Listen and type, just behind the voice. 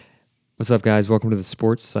What's up, guys? Welcome to the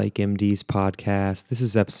Sports Psych MDs podcast. This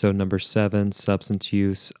is episode number 7, Substance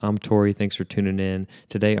Use. I'm Tori. Thanks for tuning in.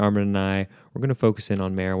 Today, Armin and I, we're going to focus in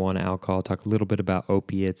on marijuana, alcohol, talk a little bit about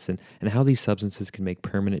opiates and how these substances can make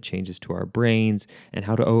permanent changes to our brains and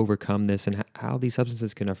how to overcome this and how these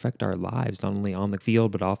substances can affect our lives, not only on the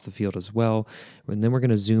field, but off the field as well. And then we're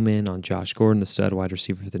going to zoom in on Josh Gordon, the stud wide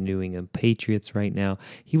receiver for the New England Patriots right now.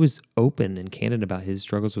 He was open and candid about his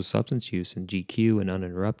struggles with substance use in GQ and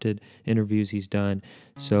Uninterrupted interviews he's done.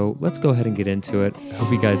 So let's go ahead and get into it. I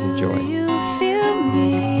hope you guys enjoy. Do you feel me?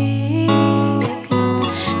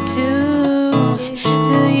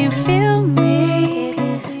 Do you feel me?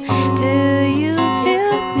 Do you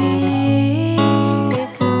feel me?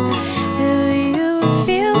 Do you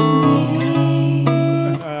feel me?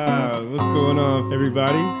 What's going on,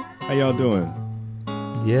 everybody? How y'all doing?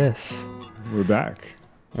 Yes. We're back.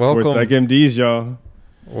 Welcome. Sports Psych MDs, y'all.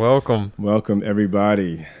 Welcome. Welcome,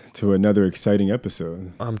 everybody, to another exciting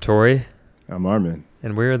episode. I'm Tori, I'm Armin.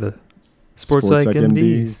 and we're the Sports Psych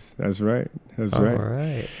MDs. That's right. That's All right.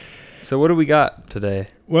 right. So what do we got today?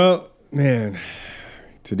 Well, man,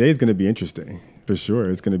 today's going to be interesting, for sure.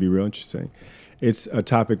 It's going to be real interesting. It's a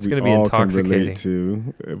topic we gonna be all can intoxicating. relate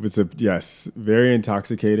to. It's very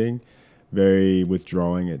intoxicating, very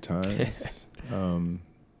withdrawing at times.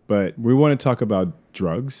 But we want to talk about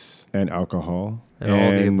drugs and alcohol And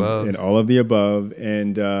all the above. and all of the above.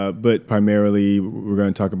 And but primarily, we're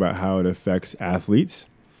going to talk about how it affects athletes.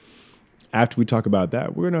 After we talk about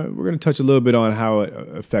that, we're gonna touch a little bit on how it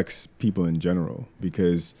affects people in general,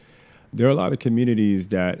 because there are a lot of communities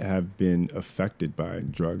that have been affected by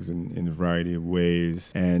drugs in a variety of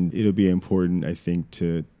ways, and it'll be important, I think,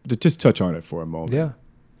 to just touch on it for a moment. Yeah,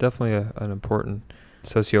 definitely an important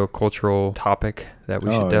socio-cultural topic that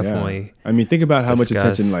we Oh, should definitely. I mean, think about how much discuss.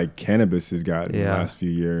 attention like cannabis has gotten in the Yeah. last few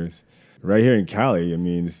years. Right here in Cali, I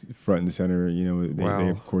mean, it's front and center. You know, they Wow.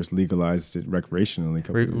 of course legalized it recreationally. A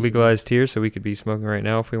couple years ago. Legalized here, so we could be smoking right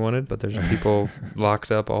now if we wanted. But there's people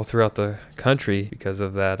locked up all throughout the country because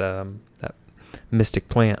of that mystic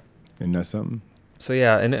plant. Isn't that something? So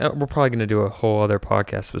yeah, and we're probably going to do a whole other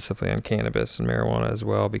podcast specifically on cannabis and marijuana as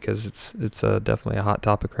well, because it's definitely a hot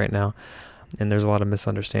topic right now, and there's a lot of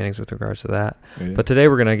misunderstandings with regards to that. It But is. today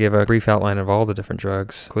we're going to give a brief outline of all the different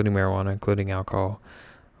drugs, including marijuana, including alcohol.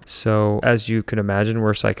 So as you can imagine,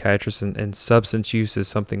 we're psychiatrists, and substance use is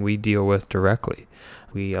something we deal with directly.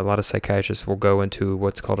 A lot of psychiatrists will go into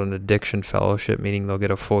what's called an addiction fellowship, meaning they'll get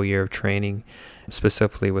a full year of training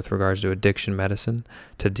specifically with regards to addiction medicine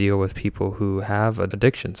to deal with people who have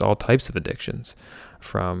addictions, all types of addictions,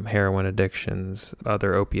 from heroin addictions,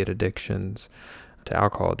 other opiate addictions, to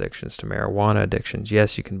alcohol addictions, to marijuana addictions.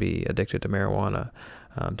 Yes, you can be addicted to marijuana,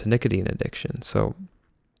 to nicotine addiction. So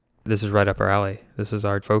this is right up our alley. This is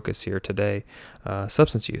our focus here today,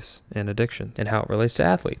 substance use and addiction and how it relates to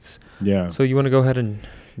athletes. Yeah. So you want to go ahead and...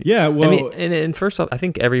 Yeah. Well, I mean, and first off, I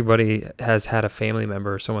think everybody has had a family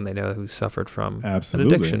member or someone they know who suffered from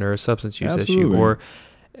Absolutely. an addiction or a substance use issue. Absolutely. Or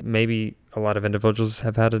maybe a lot of individuals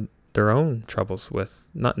have had their own troubles with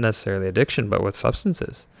not necessarily addiction, but with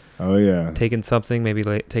substances. oh yeah. Taking something, maybe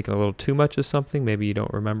taking a little too much of something. Maybe you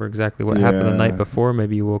don't remember exactly what happened the night Yeah. before.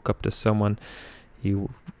 Maybe you woke up to someone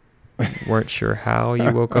you weren't sure how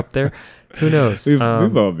you woke up there. Who knows? We've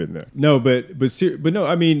all been there. No, but no.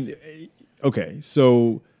 I mean, okay.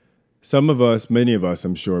 So many of us,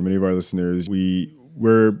 I'm sure, many of our listeners,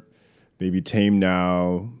 we're maybe tame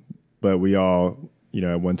now, but we all,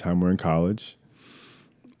 at one time we're in college.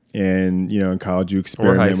 And, in college you Or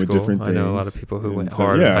experiment high with school. different I things. know a lot of people who And went so,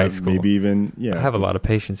 hard in high school. Maybe even, I have a lot of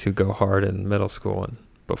patients who go hard in middle school and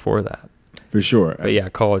before that. For sure. But yeah,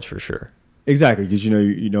 college for sure. Exactly, because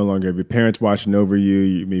you no longer have your parents watching over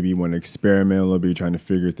you. Maybe you want to experiment a little bit, you're trying to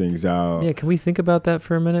figure things out. Yeah, can we think about that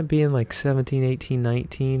for a minute? Being like 17, 18,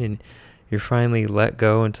 19, and you're finally let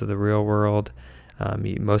go into the real world.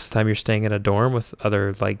 Most of the time you're staying in a dorm with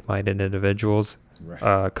other like-minded individuals,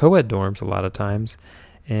 Right. co-ed dorms a lot of times.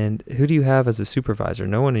 And who do you have as a supervisor?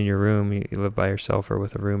 No one in your room. You live by yourself or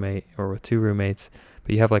with a roommate or with two roommates,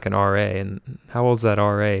 but you have like an RA. And how old's that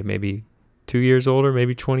RA? Maybe 2 years older,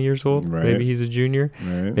 maybe 20 years old. Right. Maybe he's a junior.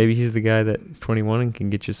 Right. Maybe he's the guy that's 21 and can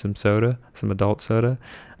get you some soda, some adult soda.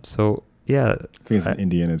 So yeah, I think it's an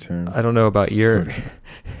Indiana term. I don't know about your,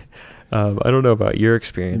 Soda. I don't know about your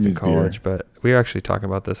experience It in means beer. college, but we were actually talking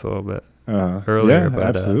about this a little bit Uh-huh. earlier. Yeah, but,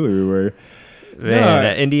 absolutely. We were. Man, Yeah.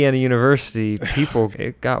 at Indiana University,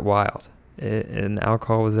 it got wild. And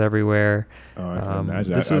alcohol was everywhere. Oh, I can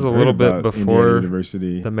imagine. This I've is a heard little bit about Indiana before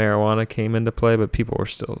University. the marijuana came into play, but people were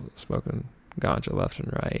still smoking ganja left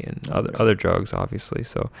and right and other drugs, obviously.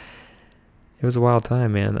 So it was a wild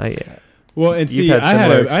time, man. Well, and You've see, had I had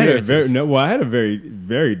similar a experiences. very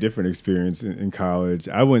very different experience in college.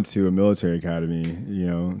 I went to a military academy, you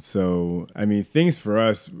know, so I mean, things for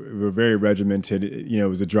us were very regimented. You know, it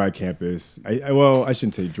was a dry campus. I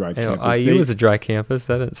shouldn't say dry You know, campus. IU was a dry campus.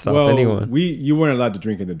 That didn't stop well, anyone. you weren't allowed to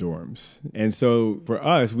drink in the dorms, and so for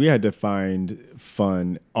us, we had to find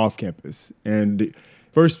fun off campus. And the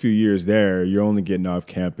first few years there, you're only getting off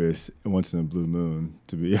campus once in a blue moon.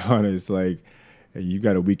 To be honest, like you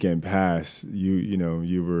got a weekend pass.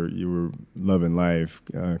 You were loving life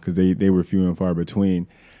because they were few and far between.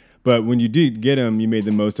 But when you did get them, you made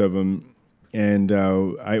the most of them. And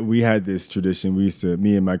we had this tradition.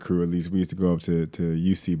 Me and my crew at least, we used to go up to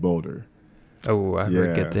UC Boulder. Oh, I've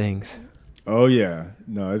heard Yeah. good things. Oh yeah,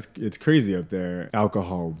 no, it's crazy up there.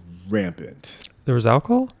 Alcohol rampant. There was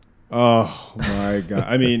alcohol? Oh my god.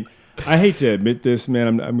 I mean, I hate to admit this,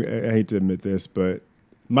 man. I hate to admit this, but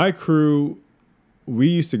my crew, we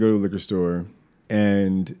used to go to the liquor store,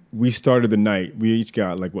 and we started the night. We each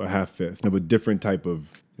got like half fifth of a different type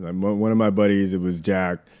of. Like one of my buddies, it was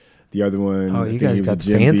Jack. The other one, Oh, I you think guys he was got a the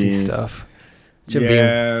Jim fancy Beam. stuff. Jim Beam.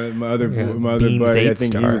 Yeah, my other Beam's buddy, I 8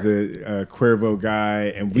 think he star. was a Cuervo guy,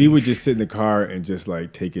 and we would just sit in the car and just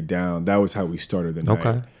like take it down. That was how we started the night.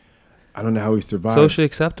 Okay. I don't know how we survived. Socially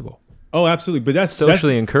acceptable. Oh, absolutely, but that's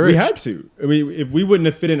Socially encouraged. We had to. I mean, if we wouldn't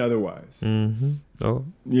have fit in otherwise, Mm-hmm. Oh,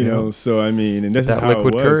 you know. So I mean, and this is that how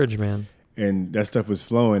liquid it was. courage, man. And that stuff was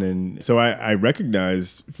flowing, and so I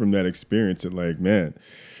recognized from that experience that like, man,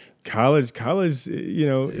 college, you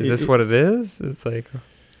know, Is this what it is? It's like,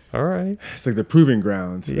 all right. it's like the proving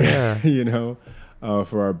grounds, Yeah. you know,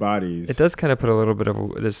 for our bodies. It does kind of put a little bit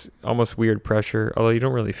of this almost weird pressure, although you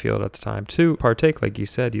don't really feel it at the time, to partake. Like you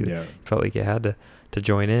said, you Yeah. felt like you had to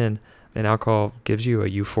join in. And alcohol gives you a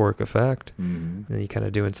euphoric effect. Mm-hmm. And you're kind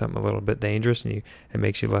of doing something a little bit dangerous, and it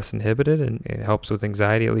makes you less inhibited, and it helps with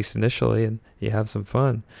anxiety, at least initially, and you have some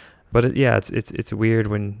fun. But it's weird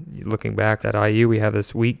when you're looking back at IU. We have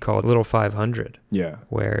this week called Little 500, Yeah.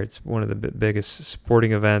 where it's one of the biggest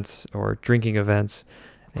sporting events or drinking events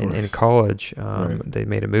in course. college. Right. They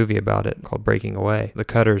made a movie about it called Breaking Away. The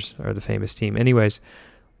Cutters are the famous team. Anyways,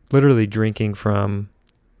 literally drinking from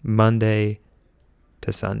Monday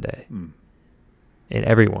to Sunday, and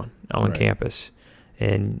everyone on Right. campus.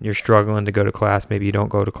 And you're struggling to go to class. Maybe you don't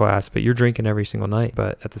go to class, but you're drinking every single night.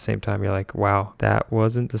 But at the same time, you're like, wow, that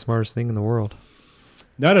wasn't the smartest thing in the world.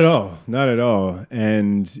 Not at all. Not at all.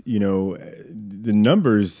 And, you know, the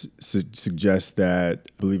numbers suggest that,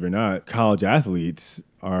 believe it or not, college athletes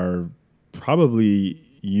are probably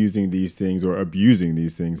using these things or abusing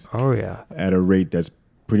these things Oh, yeah. at a rate that's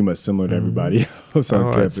pretty much similar to everybody else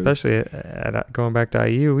on campus. Especially at going back to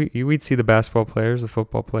IU, we'd see the basketball players, the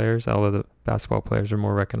football players, although the basketball players are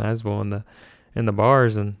more recognizable in the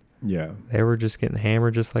bars, and Yeah. they were just getting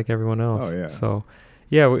hammered just like everyone else. Oh, yeah. So,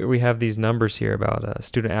 yeah, we have these numbers here about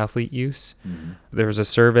student athlete use. Mm-hmm. There was a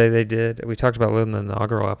survey they did. We talked about it in the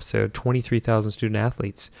inaugural episode. 23,000 student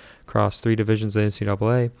athletes across 3 divisions of the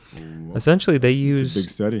NCAA. Essentially, they It's use a big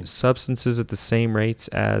study. substances at the same rates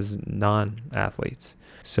as non-athletes.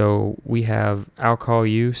 So we have alcohol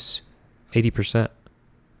use 80%.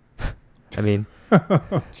 I mean,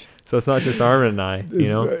 so it's not just Armin and I, you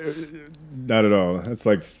know? Not at all. That's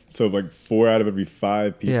like 4 out of every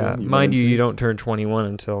 5 people. Yeah, run mind you, into. you don't turn 21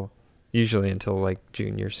 until like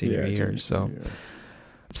junior, senior year. junior, So senior.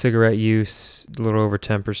 cigarette use a little over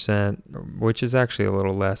 10%, which is actually a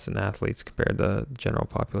little less in athletes compared to the general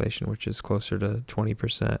population, which is closer to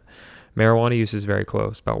 20%. Marijuana use is very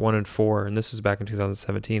close, about 1 in 4, and this was back in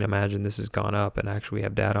 2017. Imagine this has gone up, and actually we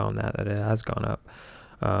have data on that it has gone up.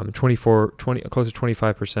 20, close to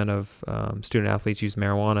 25% of student athletes use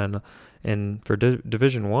marijuana, and for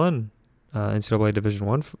Division One, NCAA Division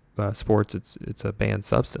One sports, it's a banned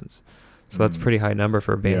substance. So that's a pretty high number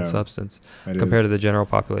for a banned Yeah, substance That compared is. to the general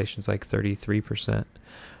population. It's like 33%.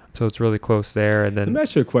 So it's really close there. And Let then me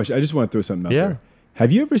ask you a question. I just want to throw something out Yeah. there.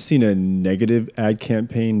 Have you ever seen a negative ad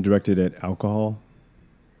campaign directed at alcohol?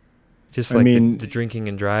 just I like mean, the drinking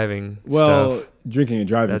and driving Well, stuff. drinking and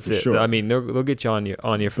driving That's for it. sure. I mean, they'll get you on you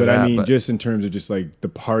for but that. I mean, just in terms of just like the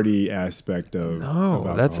party aspect of no,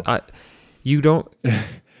 of you don't.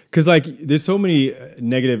 because like there's so many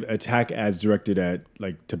negative attack ads directed at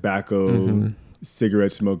like tobacco,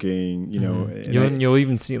 cigarette smoking, you know, and You'll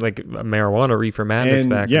even see like marijuana, reefer madness And,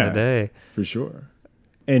 back yeah. in the day. for sure.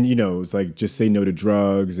 And, you know, it's like just say no to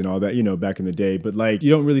drugs and all that, you know, back in the day. But like, you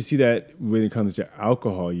don't really see that when it comes to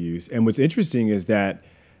alcohol use. And what's interesting is that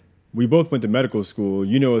we both went to medical school,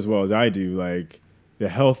 you know, as well as I do, like the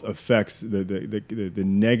health effects, the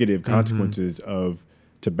negative consequences of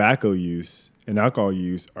tobacco use and alcohol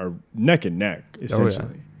use are neck and neck,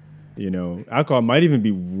 essentially. Alcohol might even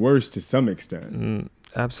be worse to some extent.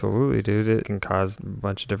 Absolutely, dude. It can cause a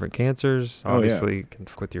bunch of different cancers. Oh, yeah. Obviously, it can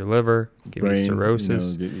fuck with your liver, give Brain, you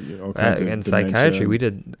cirrhosis. all kinds of In dementia. psychiatry, we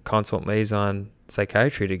did consult liaison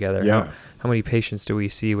psychiatry together. Yeah. How many patients do we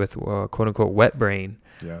see with quote unquote wet brain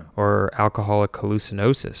Yeah. or alcoholic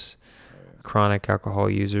hallucinosis? Chronic alcohol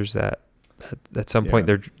users that at some point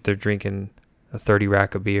they're drinking a 30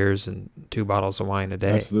 rack of beers and 2 bottles of wine a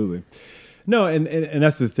day. Absolutely. No, and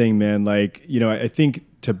that's the thing, man. Like, I think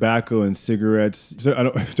tobacco and cigarettes, so I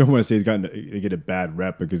don't want to say they get a bad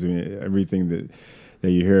rep, because I mean, everything that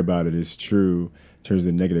you hear about it is true in terms of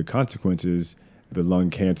the negative consequences, the lung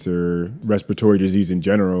cancer, respiratory disease in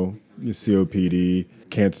general, COPD,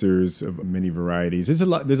 cancers of many varieties.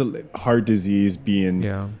 There's a heart disease being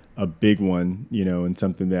a big one, and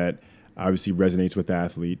something that obviously resonates with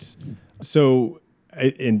athletes. So,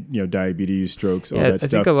 diabetes, strokes, all that stuff.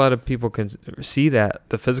 I think a lot of people can see that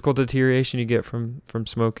the physical deterioration you get from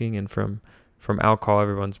smoking and from alcohol.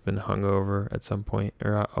 Everyone's been hungover at some point,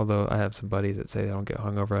 or although I have some buddies that say they don't get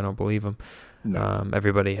hungover, I don't believe them. No.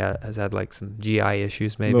 Everybody has had like some GI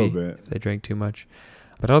issues maybe a little bit if they drink too much.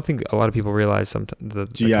 But I don't think a lot of people realize sometimes the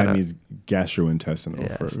GI means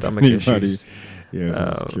gastrointestinal for stomach anybody. issues.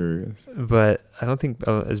 Yeah, I'm curious. But I don't think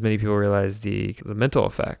as many people realize the mental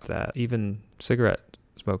effect that even cigarette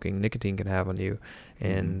smoking, nicotine can have on you,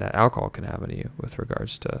 and that alcohol can have on you with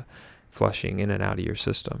regards to flushing in and out of your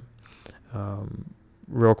system.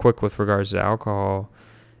 Real quick with regards to alcohol,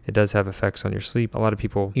 it does have effects on your sleep. A lot of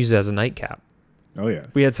people use it as a nightcap. Oh, yeah.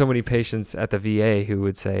 We had so many patients at the VA who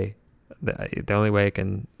would say, the only way I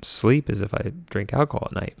can sleep is if I drink alcohol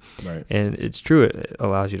at night. Right. And it's true. It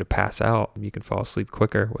allows you to pass out. You can fall asleep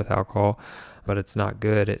quicker with alcohol, but it's not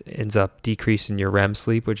good. It ends up decreasing your REM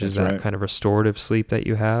sleep, which is that kind of restorative sleep that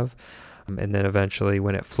you have. And then eventually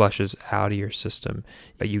when it flushes out of your system,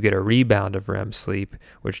 you get a rebound of REM sleep,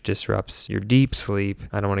 which disrupts your deep sleep.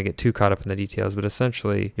 I don't want to get too caught up in the details, but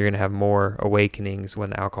essentially you're going to have more awakenings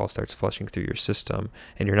when the alcohol starts flushing through your system,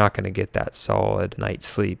 and you're not going to get that solid night's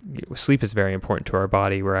sleep. Sleep is very important to our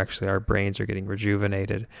body, where actually our brains are getting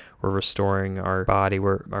rejuvenated. We're restoring our body,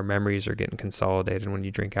 where our memories are getting consolidated. When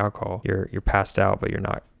you drink alcohol, you're passed out, but you're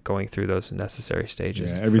not going through those necessary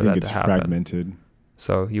stages. Yeah, everything gets fragmented.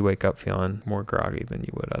 So you wake up feeling more groggy than you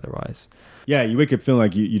would otherwise. Yeah, you wake up feeling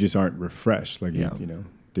like you just aren't refreshed, like you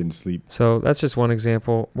didn't sleep. So that's just one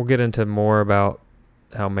example. We'll get into more about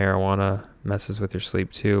how marijuana messes with your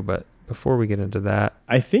sleep too. But before we get into that,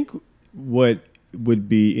 I think what would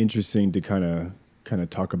be interesting to kind of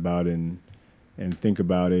talk about and think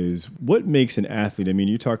about is what makes an athlete. I mean,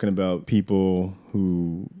 you're talking about people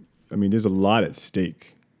who, I mean, there's a lot at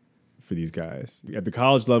stake for these guys. At the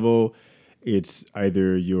college level, it's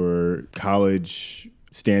either your college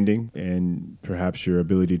standing and perhaps your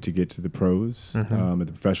ability to get to the pros. At the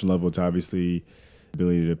professional level, it's obviously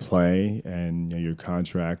ability to play and your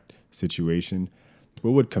contract situation.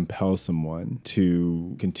 What would compel someone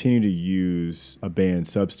to continue to use a banned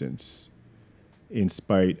substance in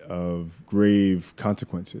spite of grave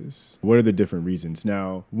consequences? What are the different reasons?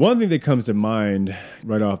 Now, one thing that comes to mind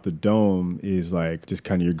right off the dome is like just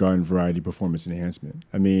kind of your garden variety performance enhancement.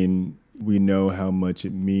 I mean, we know how much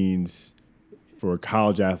it means for a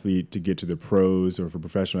college athlete to get to the pros, or for a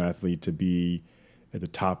professional athlete to be at the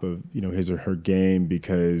top of his or her game,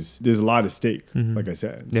 because there's a lot at stake. Like I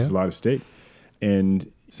said, there's a lot at stake,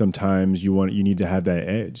 and sometimes you need to have that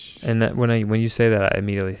edge. And that when you say that, I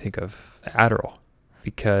immediately think of Adderall,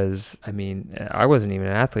 because I mean, I wasn't even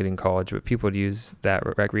an athlete in college, but people would use that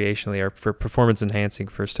recreationally or for performance enhancing,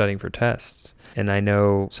 for studying for tests. And I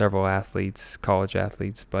know several athletes, college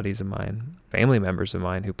athletes, buddies of mine, family members of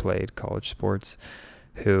mine who played college sports,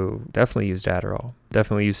 who definitely used Adderall,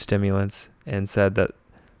 definitely used stimulants, and said that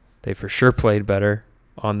they for sure played better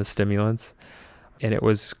on the stimulants. And it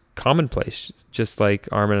was commonplace, just like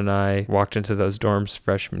Armin and I walked into those dorms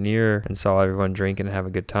freshman year and saw everyone drinking and have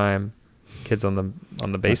a good time. Kids on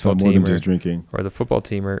the baseball team or the football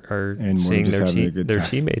team are seeing their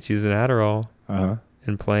teammates using Adderall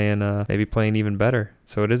and playing even better.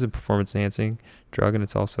 So it is a performance enhancing drug, and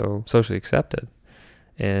it's also socially accepted.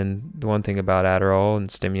 And the one thing about Adderall and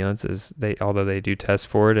stimulants is although they do test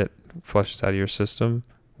for it, it flushes out of your system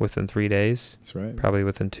within 3 days. That's right. Probably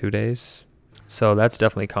within 2 days. So that's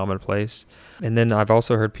definitely commonplace. And then I've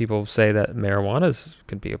also heard people say that marijuana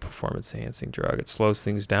can be a performance-enhancing drug. It slows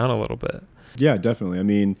things down a little bit. Yeah, definitely. I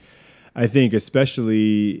mean, I think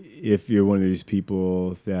especially if you're one of these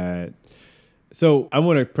people that... So I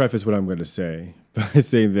want to preface what I'm going to say by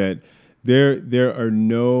saying that there are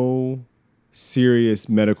no serious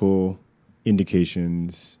medical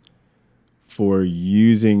indications for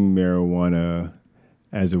using marijuana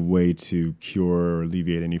as a way to cure or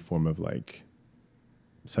alleviate any form of like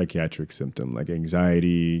psychiatric symptom, like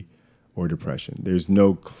anxiety or depression. There's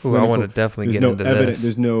no clinical. I want to definitely get into evidence.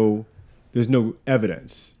 this. There's no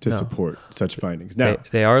evidence to support such findings. Now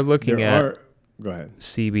they are looking at go ahead.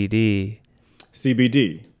 CBD,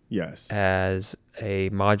 yes, as a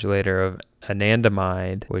modulator of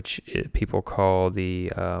anandamide, which people call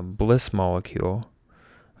the bliss molecule.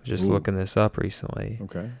 I was just looking this up recently.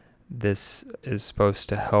 Okay. This is supposed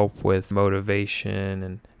to help with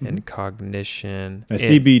motivation and cognition. Now,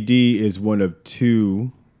 CBD is one of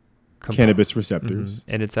two cannabis receptors.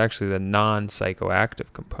 Mm-hmm. And it's actually the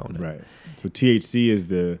non-psychoactive component. Right. So THC is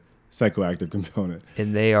the psychoactive component.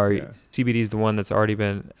 And CBD is the one that's already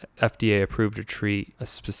been FDA approved to treat a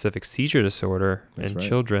specific seizure disorder in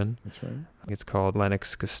children. That's right. It's called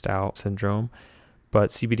Lennox-Gastaut syndrome. But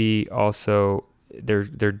CBD also, they're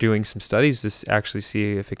doing some studies to actually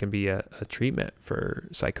see if it can be a treatment for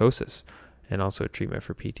psychosis and also a treatment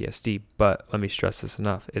for PTSD. But let me stress this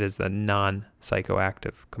enough. It is the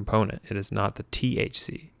non-psychoactive component. It is not the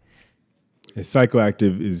THC. And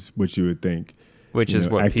psychoactive is what you would think. Which is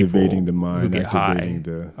what activating people the mind, who get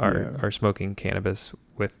activating high are smoking cannabis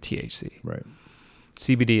with THC. Right.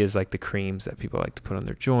 CBD is like the creams that people like to put on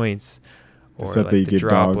their joints, or stuff like that you the get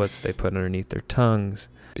droplets dogs. they put underneath their tongues.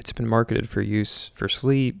 It's been marketed for use for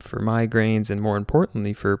sleep, for migraines, and more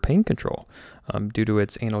importantly, for pain control, due to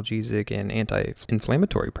its analgesic and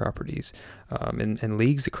anti-inflammatory properties. And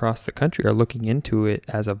leagues across the country are looking into it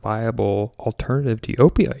as a viable alternative to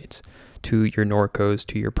opioids, to your Norcos,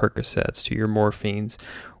 to your Percocets, to your morphines,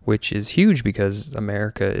 which is huge because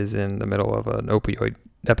America is in the middle of an opioid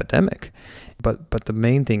epidemic. But the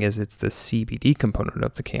main thing is it's the CBD component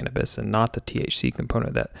of the cannabis and not the THC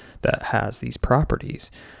component that has these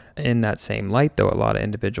properties. In that same light, though, a lot of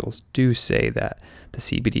individuals do say that the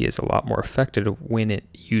CBD is a lot more effective when it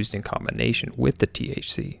used in combination with the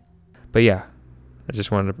THC. But yeah, I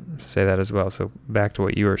just wanted to say that as well. So back to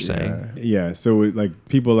what you were saying. Yeah. So like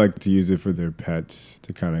people like to use it for their pets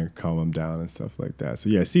to kind of calm them down and stuff like that. So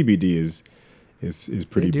yeah, CBD is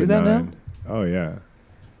pretty do benign. that now? Oh yeah.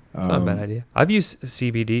 It's not a bad idea. I've used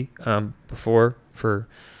CBD before for...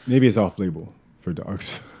 Maybe it's off-label for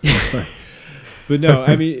dogs. But no,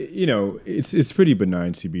 I mean, it's pretty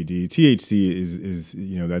benign CBD. THC is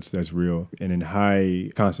that's real. And in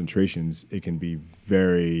high concentrations, it can be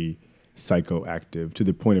very psychoactive to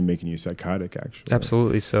the point of making you psychotic, actually.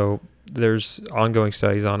 Absolutely. So there's ongoing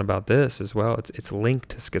studies on about this as well. It's linked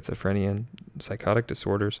to schizophrenia and psychotic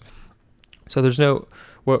disorders. So there's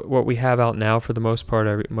what we have out now, for the most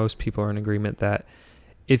part, most people are in agreement that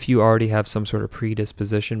if you already have some sort of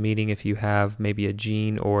predisposition, meaning if you have maybe a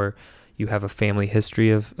gene or you have a family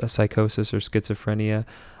history of a psychosis or schizophrenia,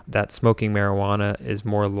 that smoking marijuana is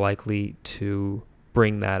more likely to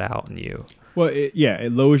bring that out in you. Well,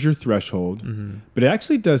 it lowers your threshold, but it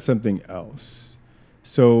actually does something else.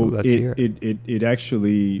 So it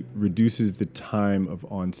actually reduces the time of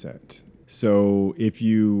onset. So if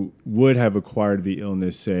you would have acquired the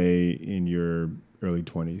illness, say, in your early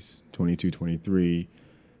 20s, 22, 23,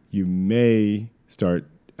 you may start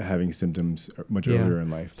having symptoms much earlier in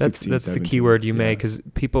life. That's 17. the key word you may, because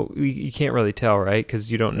people, you can't really tell, right? Because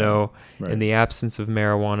you don't know, in the absence of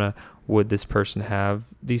marijuana, would this person have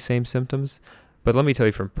these same symptoms? But let me tell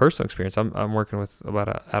you from personal experience, I'm working with a lot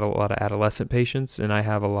of adolescent patients, and I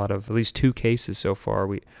have at least 2 cases so far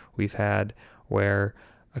we've had where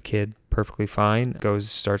a kid perfectly fine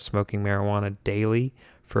starts smoking marijuana daily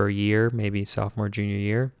for a year, maybe sophomore, junior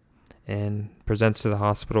year, and presents to the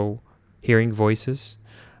hospital hearing voices,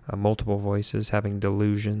 multiple voices, having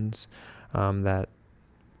delusions that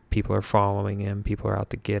people are following him, people are out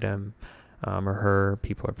to get him or her,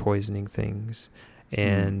 people are poisoning things.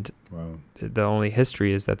 And the only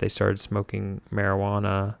history is that they started smoking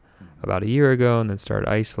marijuana about a year ago and then started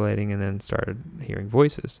isolating and then started hearing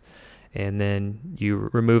voices. And then you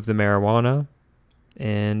remove the marijuana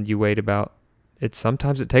and you wait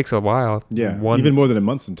sometimes it takes a while. Yeah, even more than a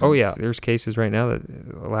month sometimes. Oh yeah, there's cases right now that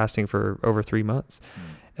are lasting for over 3 months.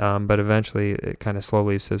 But eventually it kind of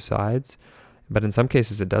slowly subsides. But in some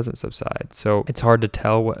cases it doesn't subside. So it's hard to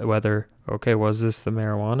tell whether, was this the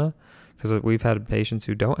marijuana? Because we've had patients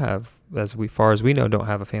who don't have, far as we know, don't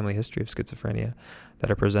have a family history of schizophrenia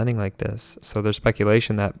that are presenting like this. So there's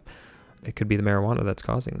speculation that it could be the marijuana that's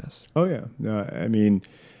causing this. Oh, yeah. I mean,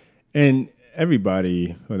 and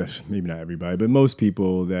everybody, well, maybe not everybody, but most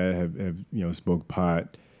people that have smoked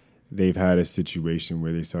pot, they've had a situation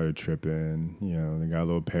where they started tripping, they got a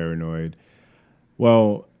little paranoid.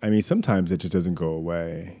 Well, I mean, sometimes it just doesn't go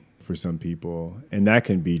away. for some people. And that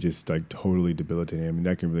can be just like totally debilitating. I mean,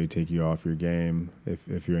 that can really take you off your game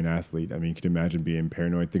if you're an athlete. I mean, you can imagine being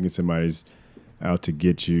paranoid, thinking somebody's out to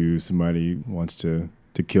get you, somebody wants to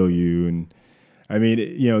kill you. And I mean,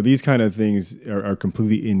 these kind of things are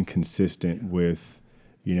completely inconsistent with,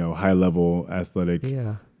 high level athletic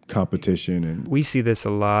competition. And we see this a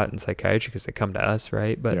lot in psychiatry because they come to us,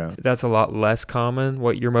 right? But Yeah. that's a lot less common.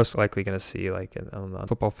 What you're most likely going to see, like on the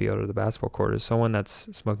football field or the basketball court, is someone that's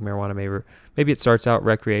smoking marijuana. Maybe it starts out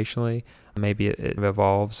recreationally, maybe it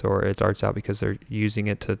evolves, or it starts out because they're using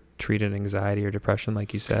it to treat an anxiety or depression,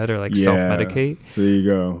 like you said, or like self-medicate. So there you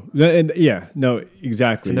go. And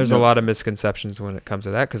exactly. And there's a lot of misconceptions when it comes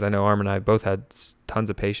to that, because I know Arm and I both had tons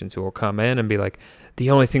of patients who will come in and be like, the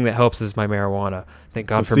only thing that helps is my marijuana. Thank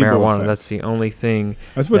God for Placebo marijuana. effect. That's the only thing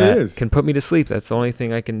That's what that it is. can put me to sleep. That's the only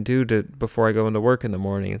thing I can do before I go into work in the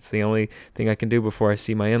morning. It's the only thing I can do before I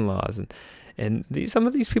see my in-laws. And some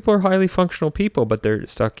of these people are highly functional people, but they're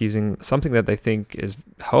stuck using something that they think is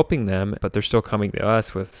helping them, but they're still coming to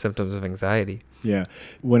us with symptoms of anxiety. Yeah.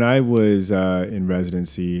 When I was in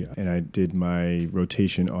residency and I did my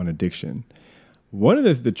rotation on addiction, one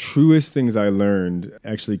of the truest things I learned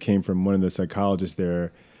actually came from one of the psychologists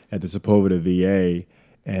there at the Sepulveda VA,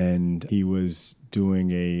 and he was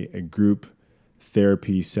doing a group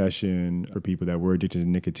therapy session for people that were addicted to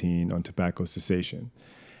nicotine on tobacco cessation.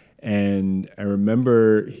 And I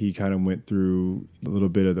remember he kind of went through a little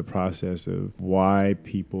bit of the process of why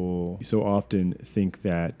people so often think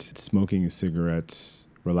that smoking cigarettes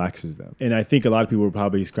relaxes them. And I think a lot of people will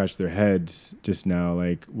probably scratch their heads just now,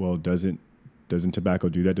 like, well, doesn't tobacco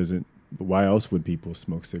do that? Why else would people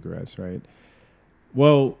smoke cigarettes, right?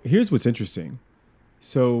 Well, here's what's interesting.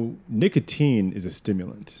 So nicotine is a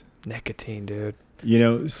stimulant. Nicotine, dude.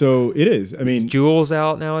 So it is. I mean, Juuls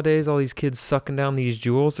out nowadays. All these kids sucking down these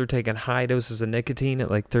Juuls. They're taking high doses of nicotine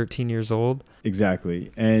at like 13 years old.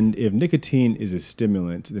 Exactly. And if nicotine is a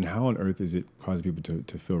stimulant, then how on earth is it causing people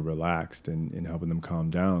to feel relaxed and helping them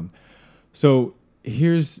calm down? So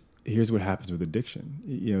here's what happens with addiction.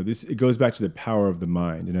 It goes back to the power of the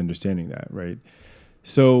mind and understanding that, right?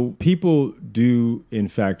 So people do, in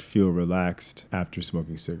fact, feel relaxed after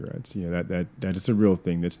smoking cigarettes. That is a real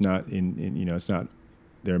thing. That's not it's not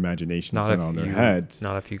their imagination. It's not on their heads.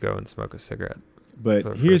 Not if you go and smoke a cigarette.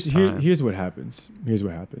 But here's what happens. Here's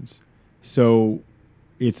what happens. So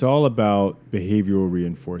it's all about behavioral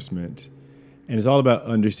reinforcement, and it's all about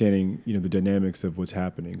understanding, the dynamics of what's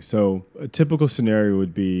happening. So a typical scenario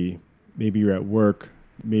would be maybe you're at work,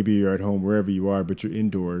 maybe you're at home, wherever you are, but you're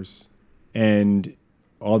indoors, and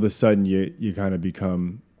all of a sudden you kind of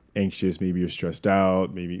become anxious. Maybe you're stressed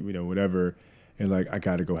out, maybe, whatever. And like, I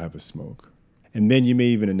got to go have a smoke. And then you may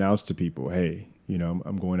even announce to people, hey,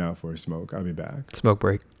 I'm going out for a smoke. I'll be back. Smoke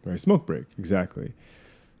break. Right. Smoke break. Exactly.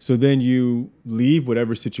 So then you leave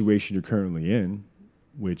whatever situation you're currently in,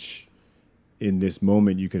 which in this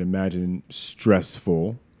moment you could imagine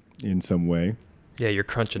stressful in some way. Yeah, you're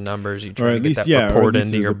crunching numbers. You Or try at to least, get that report or at least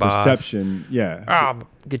into your there's a boss. perception. Yeah.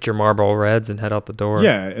 Get your Marlboro Reds and head out the door.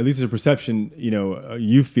 Yeah, at least there's a perception,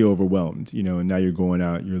 you feel overwhelmed, and now you're going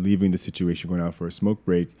out, you're leaving the situation, going out for a smoke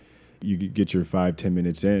break. You get your 5-10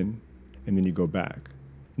 minutes in, and then you go back.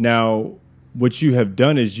 Now, what you have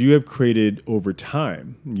done is you have created over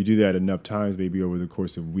time, you do that enough times, maybe over the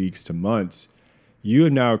course of weeks to months, you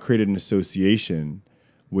have now created an association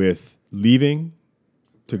with leaving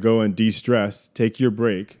to go and de-stress, take your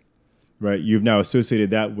break, right? You've now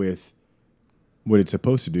associated that with what it's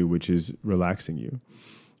supposed to do, which is relaxing you.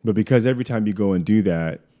 But because every time you go and do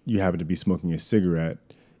that, you happen to be smoking a cigarette,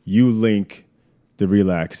 you link the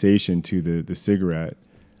relaxation to the cigarette,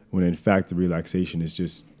 when in fact the relaxation is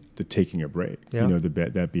just the taking a break. Yeah.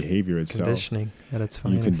 That behavior itself. Conditioning at its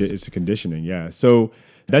finest. It's a conditioning, yeah. So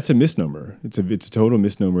that's a misnomer. It's a total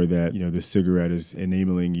misnomer that the cigarette is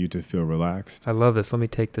enabling you to feel relaxed. I love this. Let me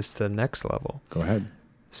take this to the next level. Go ahead.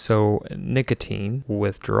 So nicotine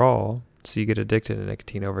withdrawal. So you get addicted to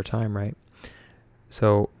nicotine over time, right?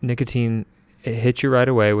 So nicotine, it hits you right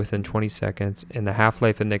away within 20 seconds, and the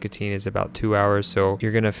half-life of nicotine is about 2 hours. So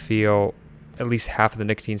you're going to feel at least half of the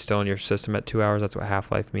nicotine still in your system at 2 hours. That's what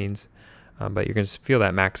half-life means. But you're going to feel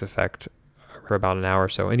that max effect for about an hour or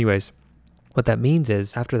so. Anyways, what that means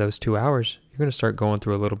is after those 2 hours, you're going to start going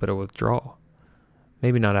through a little bit of withdrawal.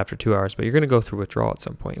 Maybe not after 2 hours, but you're going to go through withdrawal at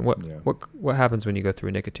some point. What happens when you go through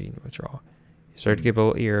a nicotine withdrawal? You start to get a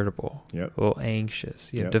little irritable, a little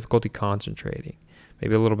anxious. You have difficulty concentrating,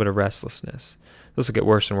 maybe a little bit of restlessness. This will get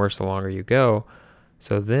worse and worse the longer you go.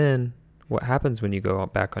 So then what happens when you go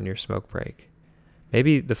back on your smoke break?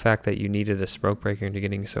 Maybe the fact that you needed a smoke break and you're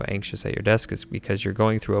getting so anxious at your desk is because you're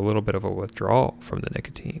going through a little bit of a withdrawal from the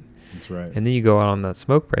nicotine. That's right. And then you go out on that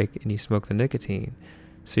smoke break and you smoke the nicotine.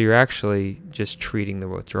 So you're actually just treating the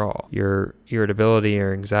withdrawal. Your irritability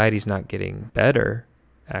or anxiety is not getting better,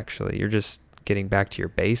 actually. You're just getting back to your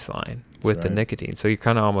baseline with the nicotine. So you're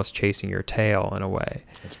kind of almost chasing your tail in a way.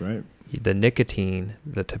 That's right. The nicotine,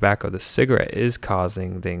 the tobacco, the cigarette is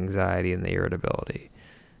causing the anxiety and the irritability.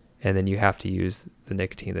 And then you have to use the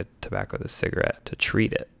nicotine, the tobacco, the cigarette to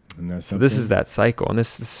treat it. And that's So this is that cycle. And the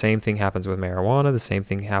same thing happens with marijuana. The same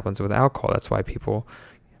thing happens with alcohol. That's why people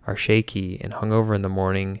are shaky and hungover in the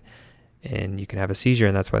morning, and you can have a seizure,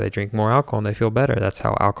 and that's why they drink more alcohol and they feel better. That's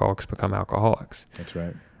how alcoholics become alcoholics. That's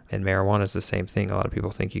right. And marijuana is the same thing. A lot of people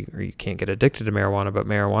think you can't get addicted to marijuana, but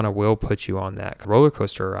marijuana will put you on that roller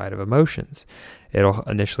coaster ride of emotions. It'll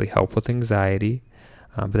initially help with anxiety,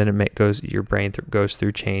 but then your brain goes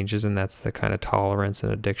through changes, and that's the kind of tolerance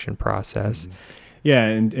and addiction process. Mm-hmm. Yeah,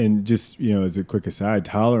 and just, as a quick aside,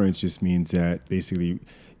 tolerance just means that basically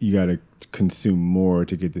you got to consume more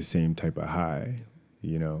to get the same type of high.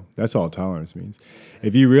 That's all tolerance means.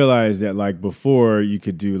 If you realize that, like, before you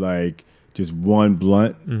could do like just one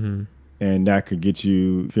blunt, and that could get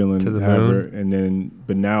you feeling to the moon. And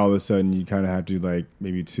but now all of a sudden you kind of have to like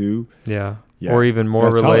maybe two. Yeah. Or even more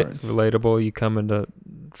That's tolerance. relatable, you come into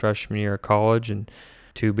freshman year of college and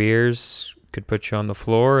 2 beers could put you on the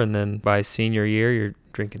floor, and then by senior year you're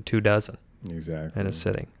drinking 2 dozen. Exactly. In a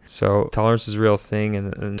sitting. So tolerance is a real thing,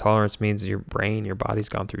 and tolerance means your body's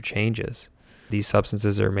gone through changes. These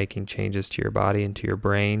substances are making changes to your body and to your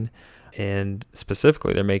brain, and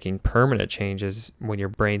specifically they're making permanent changes when your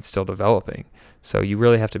brain's still developing. So you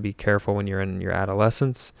really have to be careful when you're in your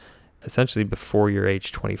adolescence, essentially before you're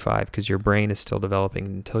age 25, because your brain is still developing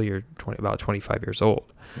until you're about 25 years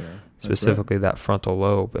old. Yeah, specifically that frontal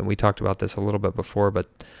lobe. And we talked about this a little bit before, but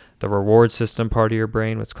the reward system part of your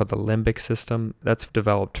brain, what's called the limbic system, that's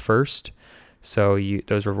developed first. So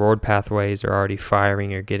those reward pathways are already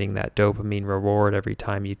firing. You're getting that dopamine reward every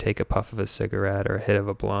time you take a puff of a cigarette or a hit of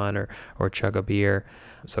a blunt or chug a beer.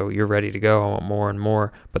 So you're ready to go. I want more and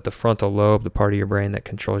more. But the frontal lobe, the part of your brain that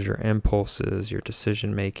controls your impulses, your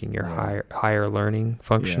decision making, your higher learning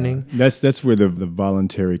functioning. Yeah. That's where the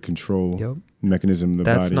voluntary control mechanism of the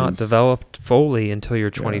body is. That's not developed fully until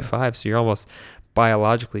you're 25. So you're almost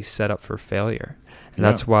biologically set up for failure. And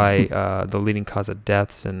that's why the leading cause of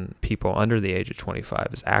deaths in people under the age of 25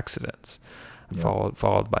 is accidents,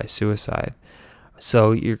 followed by suicide.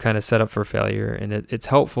 So you're kind of set up for failure, and it's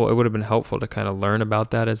helpful. It would have been helpful to kind of learn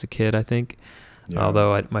about that as a kid, I think. Yeah.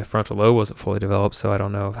 Although my frontal lobe wasn't fully developed, so I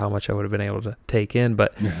don't know how much I would have been able to take in.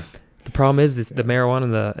 But the problem is the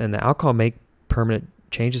marijuana and the alcohol make permanent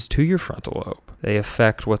changes to your frontal lobe. They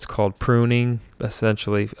affect what's called pruning,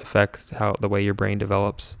 essentially affect the way your brain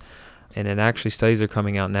develops. And actually studies are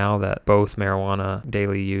coming out now that both marijuana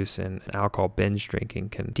daily use and alcohol binge drinking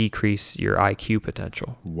can decrease your IQ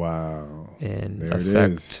potential. Wow. And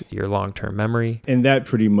affect your long-term memory. And that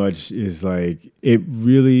pretty much is like, it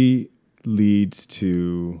really leads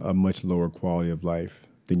to a much lower quality of life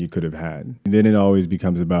than you could have had. And then it always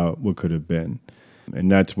becomes about what could have been. And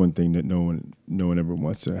that's one thing that no one ever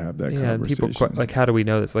wants to have that conversation. And people how do we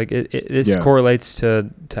know this? Like this correlates to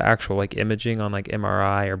actual like imaging on like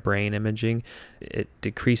MRI or brain imaging. It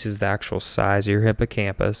decreases the actual size of your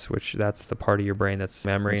hippocampus, which that's the part of your brain that's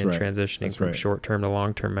memory and transitioning from short-term to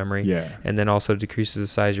long-term memory. Yeah. And then also decreases the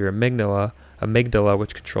size of your amygdala,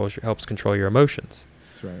 which helps control your emotions.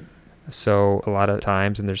 That's right. So a lot of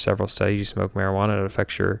times, and there's several studies, you smoke marijuana, it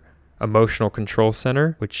affects your emotional control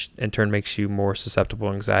center, which in turn makes you more susceptible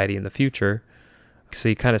to anxiety in the future. So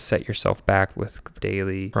you kind of set yourself back with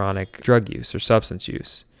daily chronic drug use or substance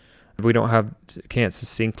use. We can't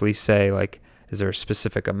succinctly say, like, is there a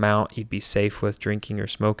specific amount you'd be safe with drinking or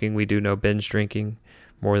smoking? We do know binge drinking,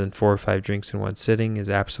 more than 4 or 5 drinks in one sitting, is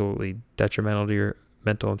absolutely detrimental to your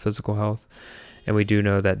mental and physical health. And we do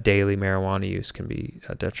know that daily marijuana use can be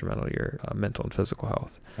detrimental to your mental and physical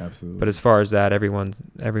health. Absolutely. But as far as that,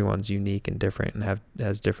 everyone's unique and different and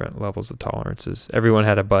has different levels of tolerances. Everyone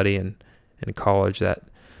had a buddy in college that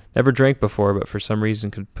never drank before, but for some reason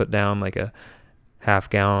could put down like a half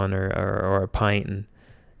gallon or a pint,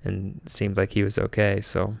 and it seemed like he was okay.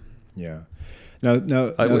 So yeah.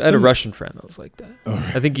 Now I had a Russian friend that was like that. Oh,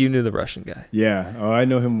 right. I think you knew the Russian guy. Yeah. Oh, I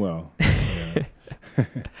know him well. Yeah.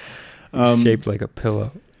 He's shaped like a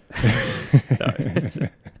pillow.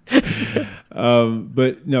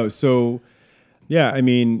 But no, so yeah, I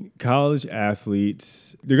mean, college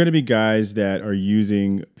athletes, they're going to be guys that are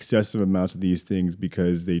using excessive amounts of these things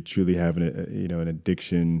because they truly have an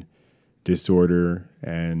addiction disorder,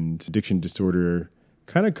 and addiction disorder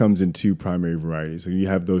kind of comes in two primary varieties. Like you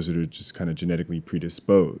have those that are just kind of genetically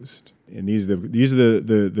predisposed, and these are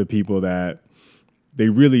the people that they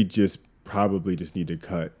really just probably just need to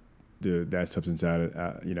cut that substance out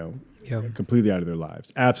of completely out of their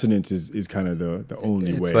lives. Abstinence is kind of the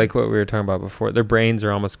only way. It's like what we were talking about before. Their brains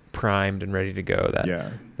are almost primed and ready to go.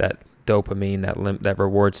 That dopamine, that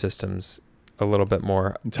reward system's a little bit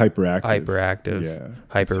more it's hyperactive,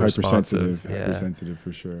 hyper responsive, hypersensitive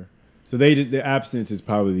for sure. So the abstinence is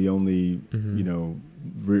probably the only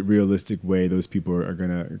realistic way those people are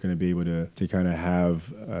gonna be able to kind of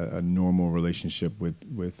have a normal relationship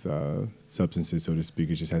with substances, so to speak.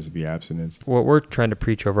 It just has to be abstinence. What we're trying to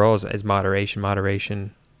preach overall is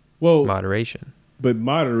moderation. Well, moderation. But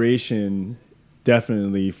moderation,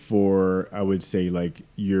 definitely for, I would say, like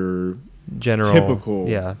your general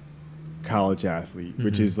typical college athlete,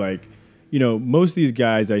 which is like, most of these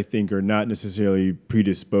guys I think are not necessarily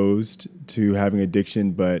predisposed to having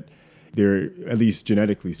addiction, but they're, at least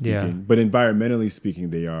genetically speaking, but environmentally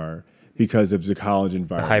speaking, they are, because of the college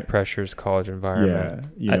environment. The high pressures college environment.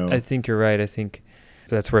 Yeah. I think you're right. I think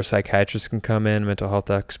that's where a psychiatrist can come in, mental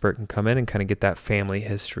health expert can come in and kind of get that family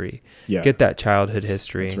history, get that childhood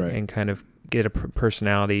history, and kind of get a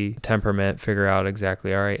personality, temperament, figure out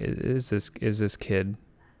exactly, all right, is this kid,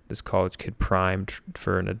 this college kid, primed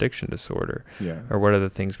for an addiction disorder? Or what are the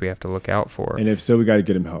things we have to look out for? And if so, we got to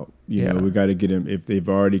get him help. We got to get him, if they've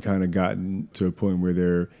already kind of gotten to a point where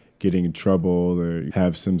they're getting in trouble or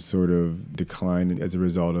have some sort of decline as a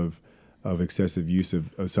result of excessive use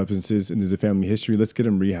of substances, and there's a family history, let's get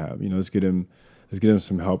him rehab. Let's get him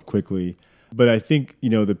some help quickly. But I think,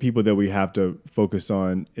 the people that we have to focus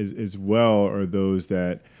on as well are those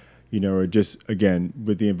that, are just, again,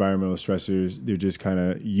 with the environmental stressors, they're just kind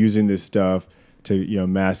of using this stuff to,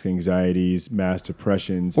 mask anxieties, mask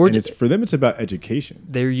depressions. And for them, it's about education.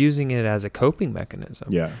 They're using it as a coping mechanism.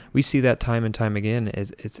 Yeah. We see that time and time again.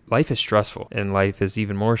 Life is stressful, and life is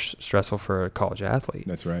even more stressful for a college athlete.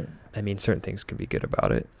 That's right. I mean, certain things can be good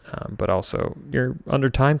about it, but also you're under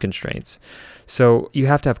time constraints. So you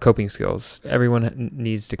have to have coping skills. Everyone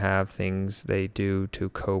needs to have things they do to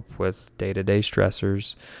cope with day-to-day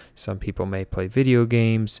stressors. Some people may play video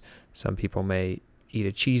games. Some people may eat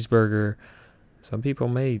a cheeseburger. Some people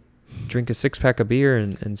may drink a six-pack of beer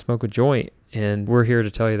and smoke a joint. And we're here to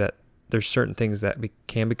tell you that there's certain things that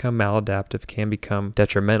can become maladaptive, can become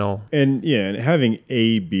detrimental. And having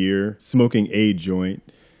a beer, smoking a joint,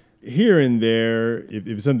 here and there, if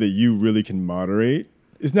it's something that you really can moderate,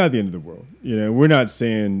 it's not the end of the world. We're not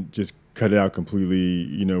saying just cut it out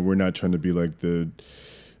completely. We're not trying to be like the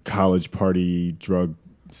college party drug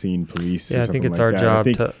scene police. Yeah, I think it's our job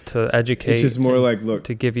to educate. It's just more like, look,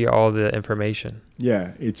 to give you all the information.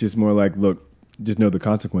 Yeah, it's just more like, look, just know the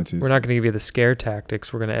consequences. We're not going to give you the scare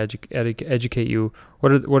tactics. We're going to educate you.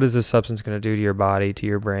 What is this substance going to do to your body, to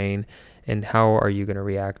your brain, and how are you going to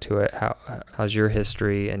react to it? How's your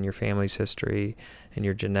history and your family's history and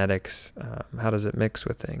your genetics? How does it mix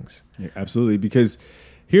with things? Yeah, absolutely. Because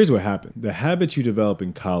here's what happened. The habits you develop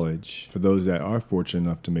in college, for those that are fortunate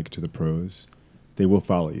enough to make it to the pros, they will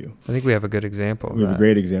follow you. I think we have a good example of that. We have a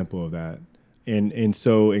great example of that. And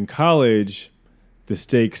so in college, the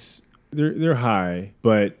stakes, they're high,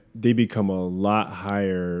 but they become a lot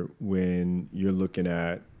higher when you're looking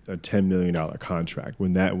at a $10 million contract.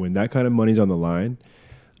 When that kind of money's on the line,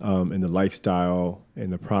 and the lifestyle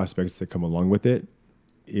and the prospects that come along with it,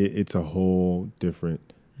 it's a whole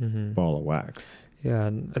different ball of wax. Yeah,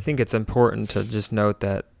 and I think it's important to just note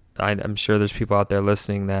that I'm sure there's people out there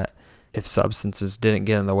listening that if substances didn't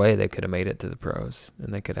get in the way, they could have made it to the pros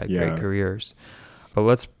and they could have great careers. But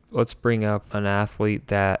let's bring up an athlete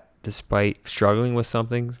that, despite struggling with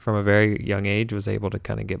something from a very young age, was able to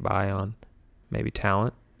kind of get by on maybe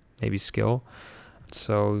talent, maybe skill.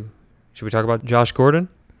 So should we talk about Josh Gordon?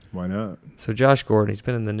 Why not? So Josh Gordon, he's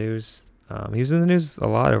been in the news. He was in the news a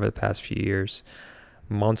lot over the past few years.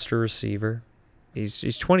 Monster receiver.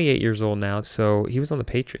 He's 28 years old now, so he was on the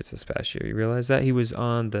Patriots this past year. You realize that? He was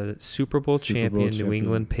on the Super Bowl champion New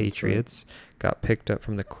England Patriots, got picked up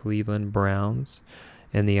from the Cleveland Browns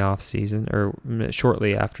in the offseason, or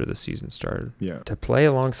shortly after the season started, to play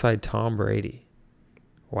alongside Tom Brady.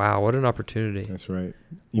 Wow, what an opportunity. That's right.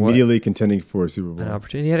 Immediately contending for a Super Bowl. An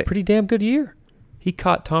opportunity. He had a pretty damn good year. He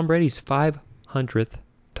caught Tom Brady's 500th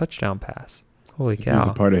touchdown pass. Holy cow. He's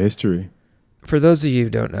a part of history. For those of you who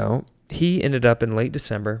don't know, he ended up in late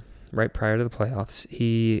December, right prior to the playoffs.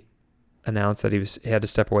 He announced that he had to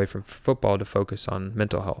step away from football to focus on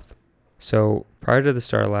mental health. So prior to the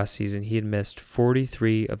start of last season, he had missed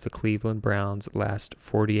 43 of the Cleveland Browns' last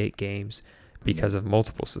 48 games because of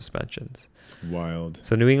multiple suspensions. It's wild.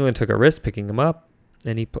 So New England took a risk picking him up.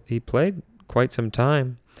 and he played quite some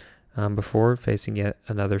time before facing yet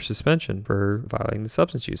another suspension for violating the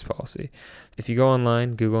substance use policy. If you go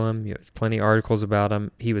online, Google him, there's plenty of articles about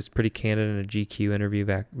him. He was pretty candid in a GQ interview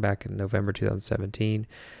back in November 2017.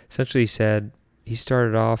 Essentially, he said he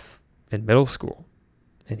started off in middle school,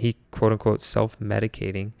 and he, quote-unquote,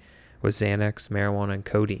 self-medicating with Xanax, marijuana, and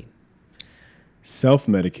codeine.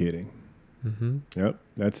 Self-medicating. Mm-hmm. Yep,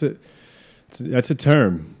 that's it. That's a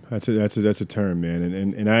term. That's a term, man.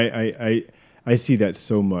 And I see that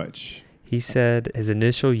so much. He said his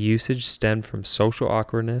initial usage stemmed from social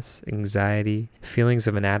awkwardness, anxiety, feelings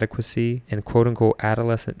of inadequacy, and quote-unquote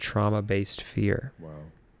adolescent trauma-based fear. Wow.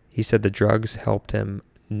 He said the drugs helped him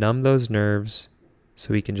numb those nerves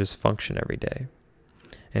so he can just function every day.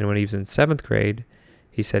 And when he was in 7th grade,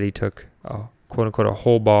 he said he took a quote-unquote a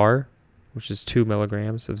whole bar, which is 2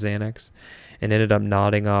 milligrams of Xanax, and ended up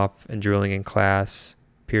nodding off and drooling in class.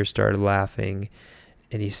 Peers started laughing,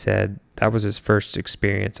 and he said that was his first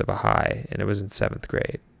experience of a high, and it was in 7th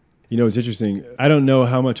grade. You know, it's interesting. I don't know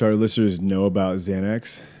how much our listeners know about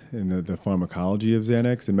Xanax and the pharmacology of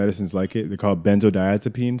Xanax and medicines like it. They're called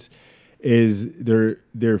benzodiazepines. They're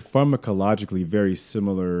pharmacologically very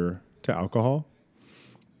similar to alcohol.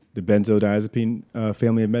 The benzodiazepine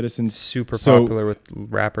family of medicines. Super popular with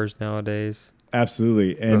rappers nowadays.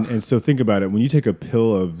 Absolutely. And so think about it. When you take a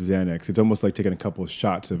pill of Xanax, it's almost like taking a couple of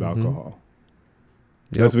shots of alcohol.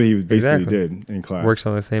 Yep. That's what he basically did in class. Works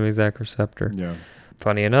on the same exact receptor. Yeah.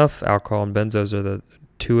 Funny enough, alcohol and benzos are the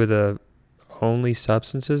two of the only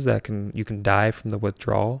substances that you can die from the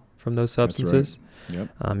withdrawal from those substances. That's right.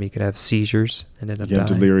 Yep. You could have seizures and end up You have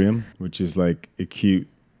dying. delirium, which is like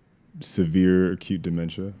severe acute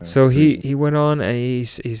dementia. So he went on, and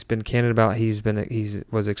he's been candid about he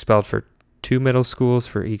was expelled for 2 middle schools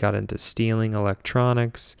he got into stealing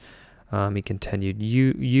electronics. He continued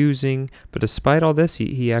using, but despite all this,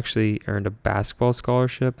 he actually earned a basketball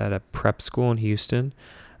scholarship at a prep school in Houston.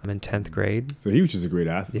 In 10th grade. So he was just a great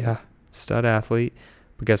athlete. Yeah, stud athlete.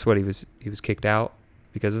 But guess what? He was kicked out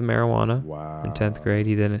because of marijuana. Wow. In 10th grade,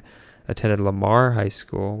 he then attended Lamar High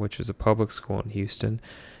School, which was a public school in Houston,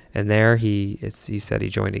 and there he said he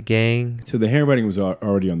joined a gang. So the handwriting was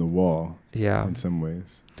already on the wall. Yeah. In some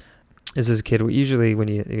ways. As a kid, usually when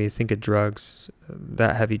you think of drugs,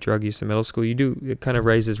 that heavy drug use in middle school, it kind of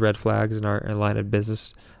raises red flags in our line of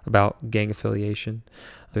business about gang affiliation.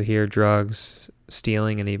 So here, drugs,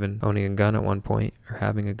 stealing, and even owning a gun at one point, or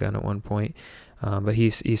having a gun at one point. But he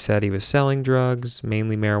said he was selling drugs,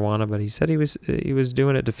 mainly marijuana, but he said he was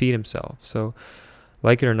doing it to feed himself. So,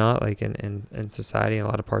 like it or not, like in society, in a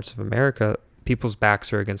lot of parts of America, people's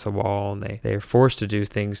backs are against the wall, and they are forced to do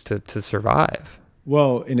things to survive.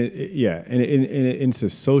 Well, it's a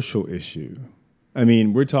social issue. I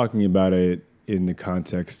mean, we're talking about it in the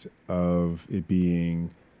context of it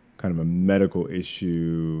being kind of a medical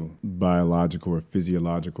issue, biological or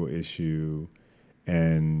physiological issue,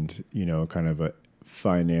 and, kind of a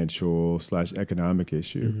financial / economic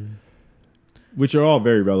issue, which are all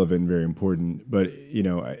very relevant and very important. But,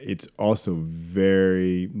 it's also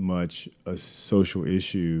very much a social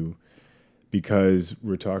issue because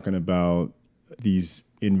we're talking about these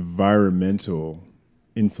environmental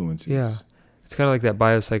influences. Yeah. It's kind of like that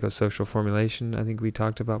biopsychosocial formulation I think we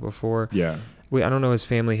talked about before. Yeah. I don't know his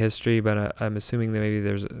family history, but I'm assuming that maybe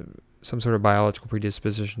there's some sort of biological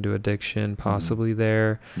predisposition to addiction possibly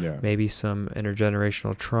there. Yeah. Maybe some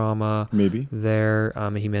intergenerational trauma. Maybe. There.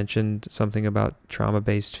 He mentioned something about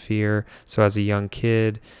trauma-based fear. So as a young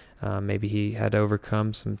kid, maybe he had to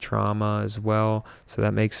overcome some trauma as well. So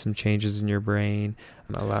that makes some changes in your brain,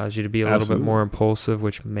 allows you to be a little bit more impulsive,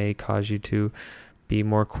 which may cause you to be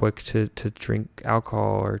more quick to drink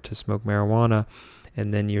alcohol or to smoke marijuana.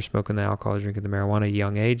 And then you're smoking the alcohol, drinking the marijuana at a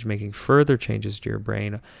young age, making further changes to your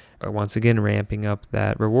brain. Once again, ramping up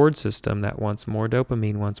that reward system that wants more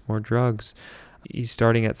dopamine, wants more drugs. He's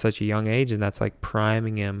starting at such a young age, and that's like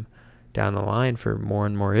priming him down the line for more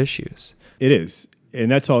and more issues. It is. And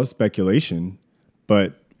that's all speculation.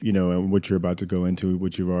 But, and what you're about to go into,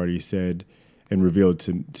 what you've already said and revealed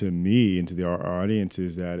to me and to our audience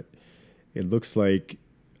is that it looks like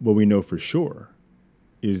what we know for sure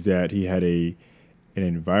is that he had an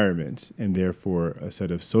environment and therefore a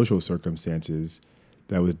set of social circumstances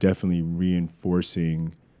that was definitely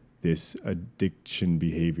reinforcing this addiction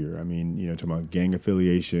behavior. I mean, talking about gang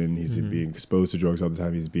affiliation, he's being exposed to drugs all the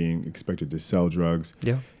time. He's being expected to sell drugs.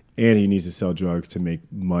 Yeah. And he needs to sell drugs to make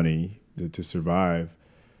money to survive.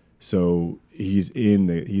 So he's in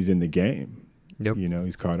the game. Yep.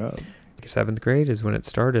 He's caught up. 7th grade is when it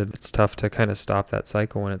started. It's tough to kind of stop that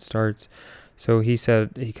cycle when it starts. So he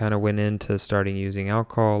said he kind of went into starting using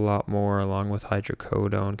alcohol a lot more, along with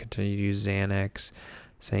hydrocodone, continued to use Xanax,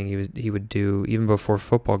 saying he would do, even before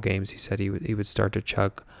football games, he said he would start to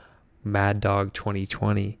chug Mad Dog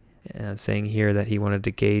 2020, saying here that he wanted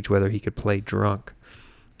to gauge whether he could play drunk.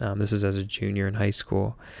 This is as a junior in high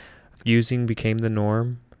school. Using became the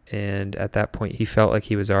norm, and at that point he felt like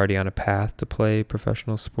he was already on a path to play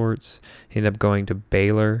professional sports. He ended up going to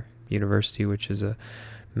Baylor University, which is a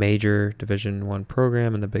major Division I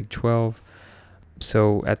program in the Big 12.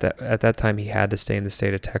 So at that time he had to stay in the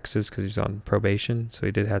state of Texas because he was on probation. So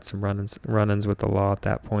he did had some run-ins with the law at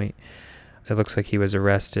that point. It looks like he was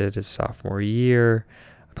arrested his sophomore year.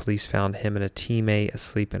 Police found him and a teammate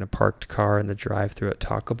asleep in a parked car in the drive-thru at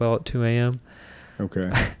Taco Bell at 2 a.m.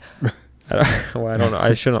 Okay. I don't know.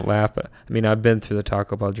 I shouldn't laugh, but I mean, I've been through the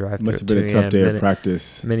Taco Bell drive-thru. Must have been a tough day of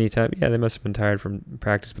practice. Many times. Yeah, they must have been tired from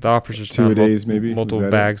practice. But the officers 2 found days, maybe? multiple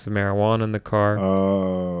bags of marijuana in the car.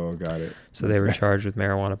 Oh, got it. So they were charged with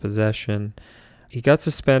marijuana possession. He got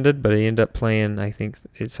suspended, but he ended up playing, I think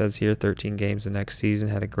it says here, 13 games the next season,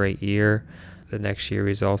 had a great year. The next year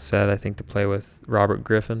he's all set, I think, to play with Robert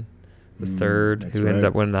Griffin, the third, who ended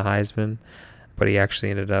up winning the Heisman. But he actually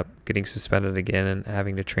ended up getting suspended again and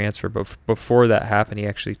having to transfer. But before that happened, he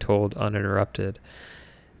actually told Uninterrupted.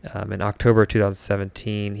 In October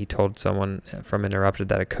 2017, he told someone from Interrupted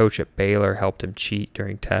that a coach at Baylor helped him cheat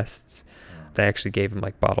during tests. They actually gave him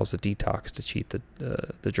like bottles of detox to cheat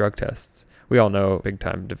the drug tests. We all know big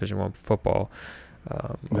time Division I football.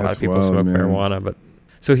 A lot of people smoke marijuana, but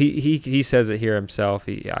so he says it here himself.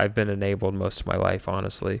 I've been enabled most of my life,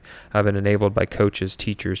 honestly. I've been enabled by coaches,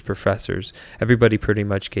 teachers, professors. Everybody pretty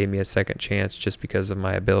much gave me a second chance just because of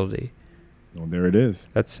my ability. Well, there it is.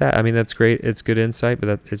 That's sad. I mean, that's great. It's good insight,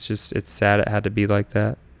 but it's sad it had to be like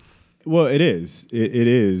that. Well, it is. It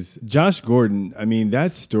is. Josh Gordon, I mean,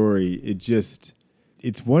 that story,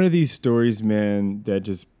 it's one of these stories, man, that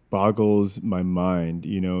just boggles my mind.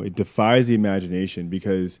 You know, it defies the imagination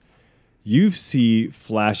because you see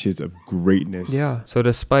flashes of greatness. Yeah. So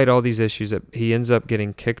despite all these issues, he ends up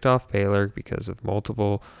getting kicked off Baylor because of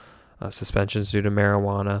multiple suspensions due to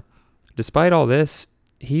marijuana. Despite all this,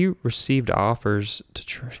 he received offers to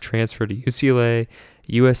transfer to UCLA,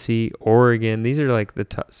 USC, Oregon. These are like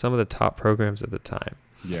some of the top programs at the time.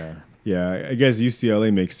 Yeah. Yeah, I guess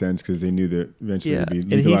UCLA makes sense because they knew that eventually they'd be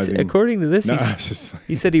legalizing. And according to this,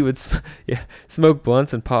 he said he would smoke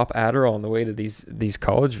blunts and pop Adderall on the way to these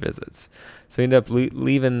college visits. So he ended up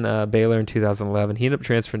leaving Baylor in 2011. He ended up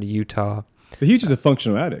transferring to Utah. So he was just a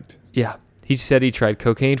functional addict. Yeah. He said he tried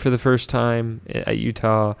cocaine for the first time at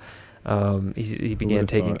Utah. He began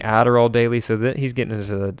taking Adderall daily. So that he's getting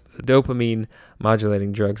into the dopamine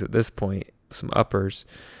modulating drugs at this point, some uppers.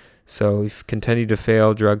 So he continued to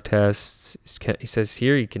fail drug tests. He says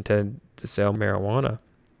here he continued to sell marijuana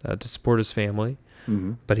to support his family,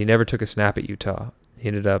 but he never took a snap at Utah. He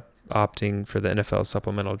ended up opting for the NFL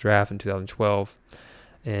supplemental draft in 2012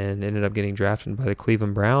 and ended up getting drafted by the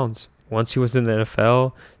Cleveland Browns. Once he was in the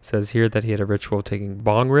NFL, it says here that he had a ritual of taking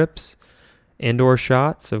bong rips, indoor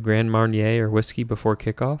shots of Grand Marnier or whiskey before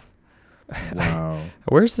kickoff. Wow.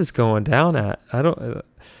 Where's this going down at? I don't...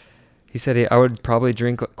 He said I would probably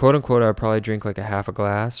drink, quote unquote, I would probably drink like a half a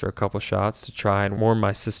glass or a couple shots to try and warm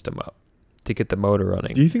my system up to get the motor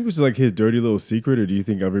running. Do you think it was like his dirty little secret, or do you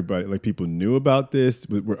think everybody, like people knew about this?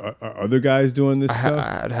 Are other guys doing this stuff?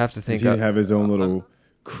 I'd have to think. Does he have his own little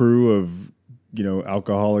crew of,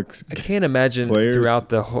 alcoholics? I can't imagine players?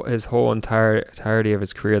 Throughout his whole entirety of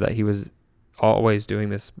his career that he was always doing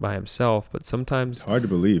this by himself. But sometimes It's hard to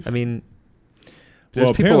believe. I mean, well,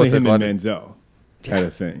 apparently him and Manziel had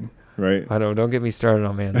a thing. Right. I don't get me started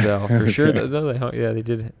on Manziel for Okay. sure. They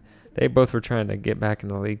did. They both were trying to get back in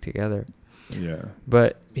the league together. Yeah.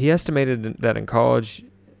 But he estimated that in college,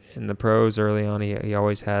 in the pros early on, he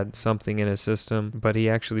always had something in his system. But he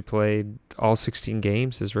actually played all 16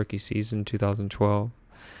 games his rookie season, 2012.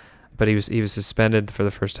 But he was suspended for the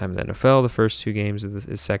first time in the NFL the first 2 games of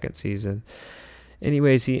his second season.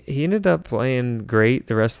 Anyways, he ended up playing great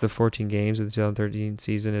the rest of the 14 games of the 2013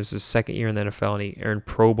 season. It was his second year in the NFL, and he earned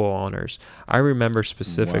Pro Bowl honors. I remember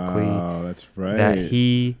specifically that's right. that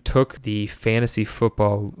he took the fantasy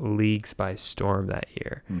football leagues by storm that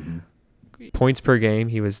year. Mm-hmm. Points per game,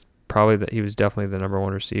 he was definitely the number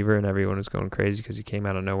 1 receiver, and everyone was going crazy because he came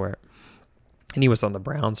out of nowhere. And he was on the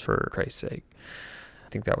Browns, for Christ's sake. I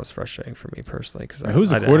think that was frustrating for me personally because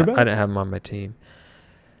who's the quarterback? I didn't have him on my team.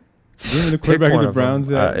 You remember the quarterback of the Browns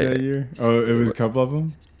that year? Oh, it was a couple of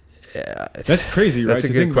them? Yeah. That's crazy, right? That's a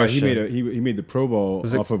to good think question. about he made the Pro Bowl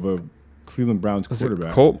off of a Cleveland Browns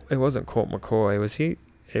quarterback. It wasn't Colt McCoy. Was he?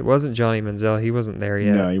 It wasn't Johnny Manziel. He wasn't there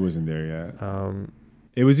yet. No, he wasn't there yet. Um,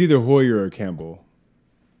 It was either Hoyer or Campbell.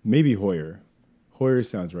 Maybe Hoyer. Hoyer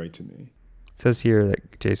sounds right to me. it says here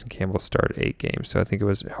that Jason Campbell started 8 games, so I think it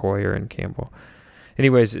was Hoyer and Campbell.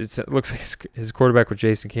 Anyways, it looks like his quarterback with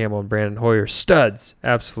Jason Campbell and Brandon Hoyer, studs,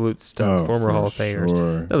 absolute studs, former for Hall of Famers.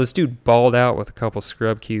 sure. No, this dude balled out with a couple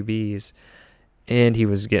scrub QBs, and he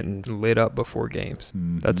was getting lit up before games.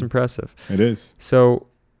 Mhm. That's impressive. It is. So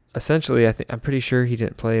essentially, I'm pretty sure he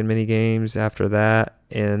didn't play in many games after that,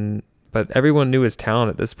 but everyone knew his talent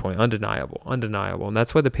at this point, undeniable, and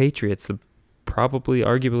that's why the Patriots, probably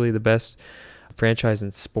arguably the best franchise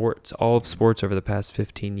in sports, all of sports over the past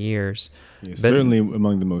 15 years, Yeah, certainly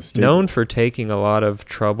among the most stable. known for taking a lot of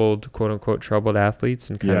troubled, quote unquote, troubled athletes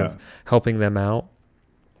and kind of helping them out.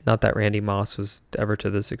 Not that Randy Moss was ever to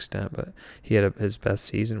this extent, but he had his best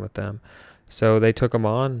season with them. So they took him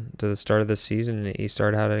on to the start of the season, and he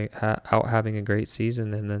started out having a great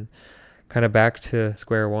season, and then kind of back to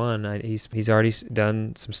square one. He's already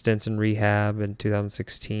done some stints in rehab in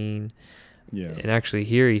 2016. Yeah. And actually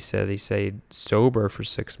here he stayed sober for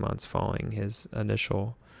 6 months following his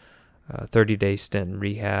initial 30-day stint in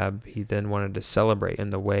rehab. He then wanted to celebrate in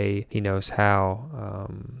the way he knows how,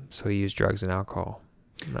 so he used drugs and alcohol.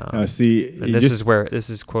 See, and this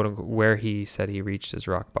is quote unquote where he said he reached his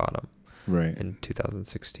rock bottom right in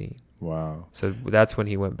 2016. Wow. So that's when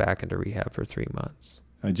he went back into rehab for 3 months.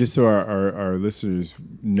 Just so our listeners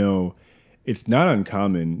know, it's not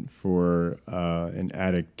uncommon for an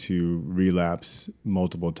addict to relapse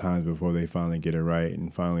multiple times before they finally get it right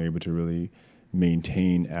and finally able to really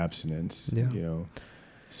maintain abstinence. Yeah. You know,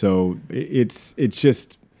 so it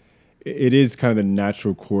is kind of the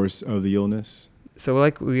natural course of the illness. So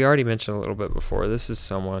like we already mentioned a little bit before, this is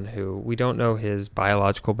someone who we don't know his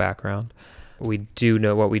biological background. What we do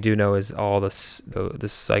know is all the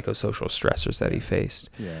psychosocial stressors that he faced,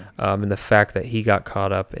 Yeah. And the fact that he got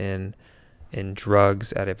caught up in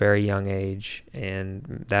drugs at a very young age,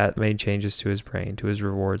 and that made changes to his brain, to his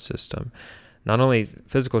reward system. Not only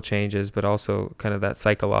physical changes, but also kind of that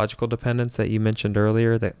psychological dependence that you mentioned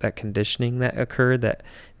earlier, that conditioning that occurred, that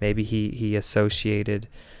maybe he associated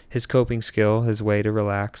his coping skill, his way to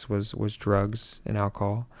relax was drugs and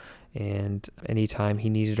alcohol. And anytime he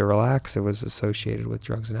needed to relax, it was associated with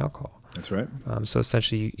drugs and alcohol. That's right. So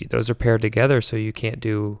essentially, those are paired together, so you can't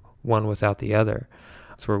do one without the other.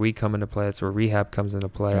 That's where we come into play. That's where rehab comes into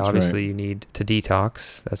play. That's Obviously, right. You need to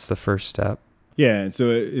detox. That's the first step. Yeah, and so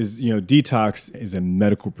detox is a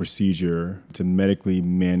medical procedure. It's a medically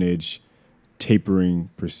managed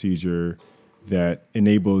tapering procedure that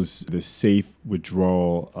enables the safe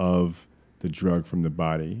withdrawal of the drug from the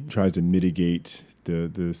body. It tries to mitigate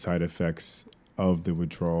the side effects of the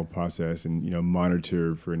withdrawal process and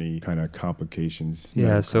monitor for any kind of complications.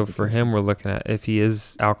 Yeah, so for him, we're looking at if he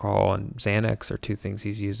is alcohol and Xanax are two things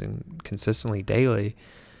he's using consistently daily,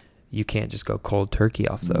 you can't just go cold turkey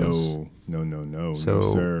off those. No. So no,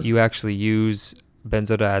 sir. you actually use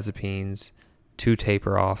benzodiazepines to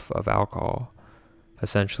taper off of alcohol,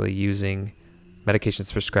 essentially using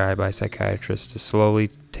medications prescribed by psychiatrists to slowly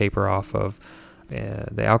taper off of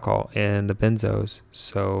the alcohol and the benzos,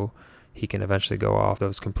 so he can eventually go off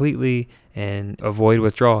those completely and avoid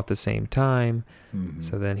withdrawal at the same time. Mm-hmm.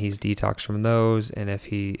 So then he's detoxed from those. And if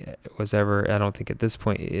he was ever, I don't think at this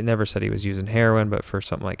point, it never said he was using heroin, but for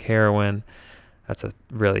something like heroin, that's a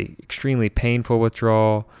really extremely painful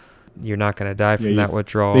withdrawal. You're not going to die from that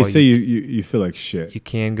withdrawal. They say you feel like shit. You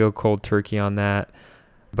can go cold turkey on that,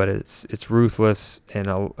 but it's ruthless. And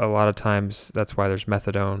a lot of times that's why there's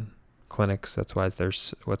methadone clinics. That's why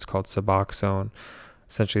there's what's called Suboxone.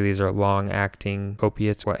 Essentially, these are long-acting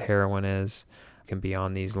opiates. What heroin is, can be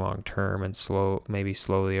on these long-term and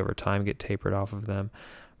slowly over time get tapered off of them.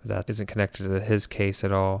 But that isn't connected to his case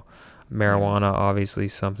at all. Marijuana, obviously,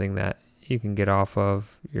 something that you can get off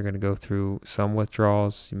of. You're going to go through some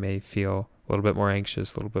withdrawals. You may feel a little bit more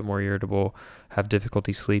anxious, a little bit more irritable, have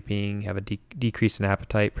difficulty sleeping, have a decrease in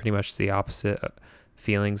appetite, pretty much the opposite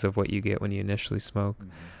feelings of what you get when you initially smoke. Mm-hmm.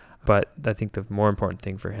 But I think the more important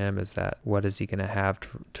thing for him is that what is he going to have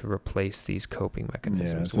to replace these coping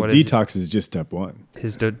mechanisms? Yeah, so detox is just step one.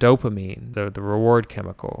 His dopamine, the reward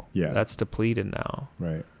chemical, yeah, that's depleted now.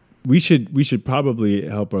 Right. We should probably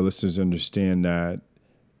help our listeners understand that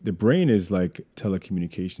the brain is like a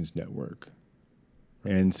telecommunications network.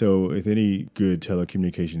 And so with any good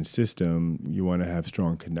telecommunications system, you want to have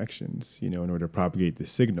strong connections, in order to propagate the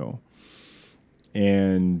signal.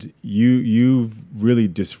 And you've really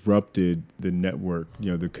disrupted the network,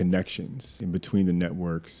 the connections in between the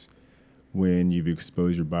networks when you've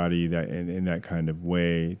exposed your body that in that kind of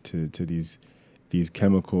way to these these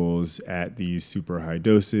chemicals at these super high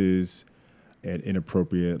doses at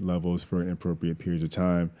inappropriate levels for inappropriate periods of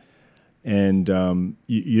time. And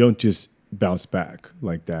you don't just bounce back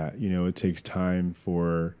like that. You know, it takes time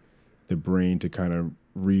for the brain to kind of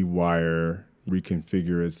rewire,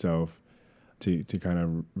 reconfigure itself to kind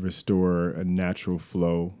of restore a natural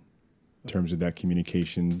flow in terms of that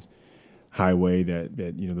communication highway, that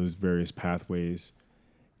those various pathways.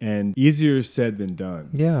 And easier said than done.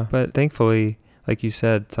 Yeah, but thankfully, like you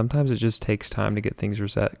said, sometimes it just takes time to get things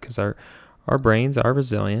reset because our brains are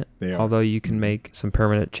resilient. They are. Although you can make some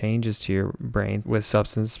permanent changes to your brain with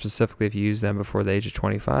substance, specifically if you use them before the age of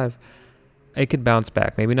 25, it could bounce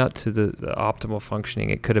back. Maybe not to the optimal functioning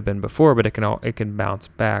it could have been before, but it can bounce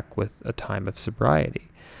back with a time of sobriety.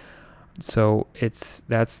 So that's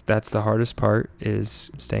the hardest part, is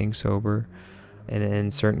staying sober. And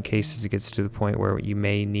in certain cases, it gets to the point where you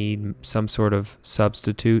may need some sort of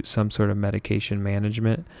substitute, some sort of medication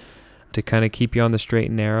management to kind of keep you on the straight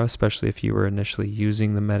and narrow, especially if you were initially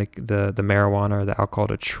using the marijuana or the alcohol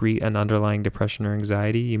to treat an underlying depression or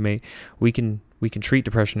anxiety. We can treat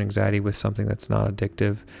depression and anxiety with something that's not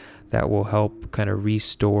addictive, that will help kind of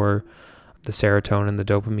restore the serotonin, the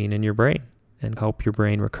dopamine in your brain and help your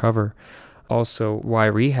brain recover. Also, why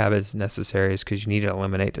rehab is necessary is because you need to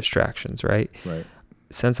eliminate distractions, right? Right.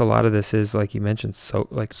 Since a lot of this is, like you mentioned,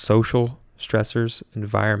 like social stressors,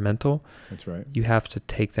 environmental. That's right. You have to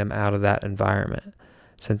take them out of that environment.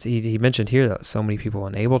 Since he mentioned here that so many people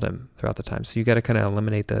enabled him throughout the time. So you got to kind of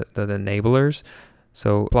eliminate the enablers.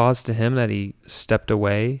 So applause to him that he stepped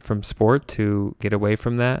away from sport to get away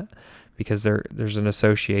from that, because there's an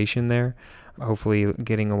association there. Hopefully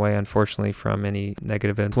getting away, unfortunately, from any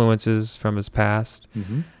negative influences from his past.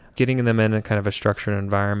 Mm-hmm. Getting them in a kind of a structured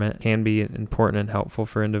environment can be important and helpful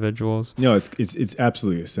for individuals. No, it's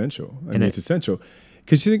absolutely essential. I mean, it's essential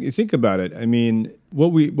because you think about it. I mean, what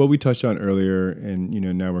we touched on earlier, and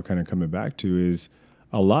now we're kind of coming back to, is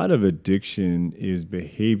a lot of addiction is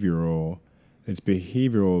behavioral. It's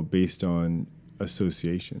behavioral based on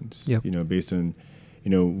associations. Yep. Based on.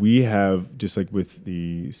 We have, just like with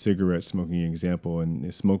the cigarette smoking example and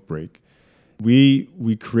the smoke break,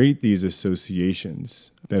 we create these associations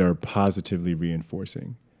that are positively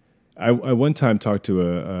reinforcing. I one time talked to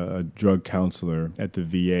a drug counselor at the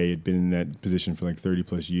VA, had been in that position for like 30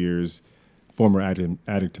 plus years, former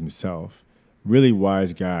addict himself, really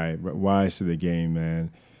wise guy, wise to the game,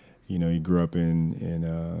 man. He grew up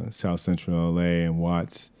in South Central LA and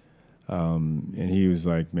Watts. And he was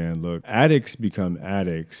like, man, look, addicts become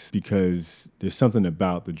addicts because there's something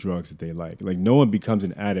about the drugs that they like. Like, no one becomes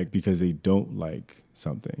an addict because they don't like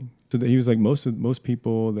something. So he was like, most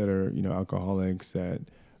people that are, alcoholics, that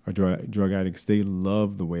are drug addicts, they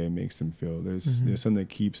love the way it makes them feel. There's something that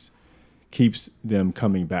keeps them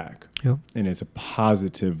coming back. Yep. And it's a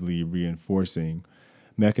positively reinforcing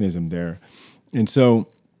mechanism there. And so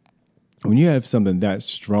when you have something that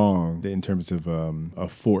strong in terms of a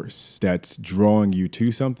force that's drawing you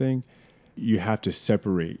to something, you have to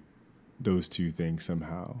separate those two things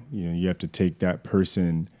somehow. You have to take that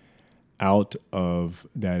person out of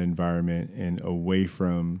that environment and away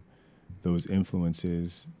from those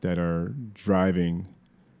influences that are driving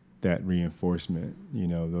that reinforcement,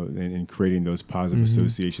 and creating those positive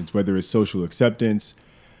associations, whether it's social acceptance,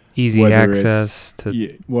 easy access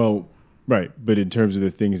to... Right, but in terms of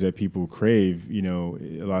the things that people crave,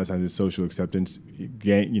 a lot of times it's social acceptance.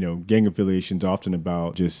 Gang affiliation is often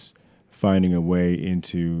about just finding a way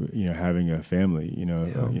into, having a family,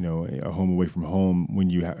 a home away from home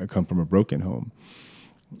when you come from a broken home,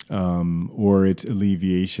 or it's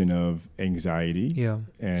alleviation of anxiety. Yeah.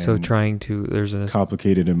 And so there's a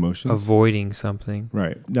complicated emotions, avoiding something.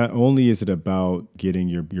 Right. Not only is it about getting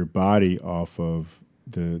your body off of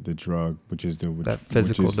the drug, which is that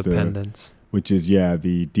physical dependence, which is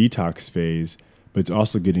the detox phase, but it's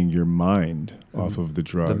also getting your mind off of the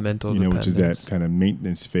drug, the mental dependence, which is that kind of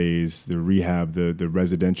maintenance phase, the rehab, the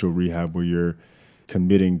residential rehab, where you're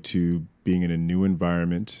committing to being in a new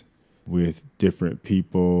environment with different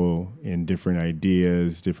people and different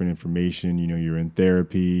ideas, different information. You're in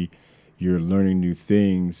therapy, you're learning new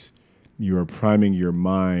things, you are priming your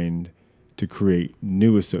mind to create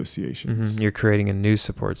new associations. You're creating a new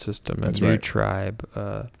support system, new tribe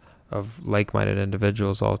of like-minded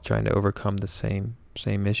individuals all trying to overcome the same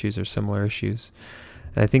issues or similar issues.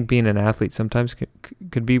 And I think being an athlete sometimes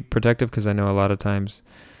could be protective, because I know a lot of times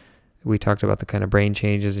we talked about the kind of brain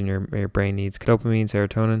changes and your brain needs dopamine,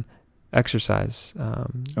 serotonin. Exercise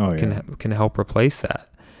can help replace that.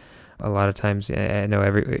 A lot of times, I know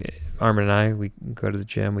Armin and I, we go to the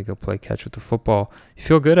gym, we go play catch with the football. You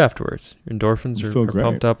feel good afterwards. Your endorphins are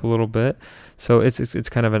pumped up a little bit. So it's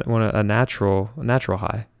kind of a natural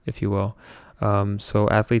high, if you will. So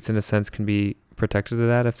athletes, in a sense, can be protected of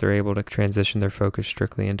that if they're able to transition their focus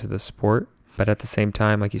strictly into the sport. But at the same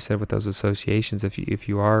time, like you said, with those associations, if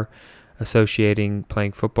you are associating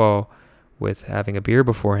playing football with having a beer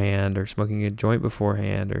beforehand, or smoking a joint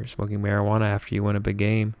beforehand, or smoking marijuana after you win a big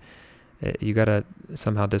game, you got to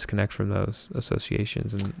somehow disconnect from those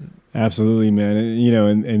associations. And absolutely, man.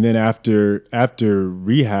 And then after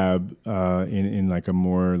rehab, in like a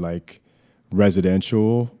more like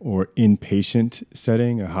residential or inpatient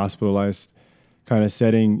setting, a hospitalized kind of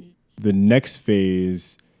setting, the next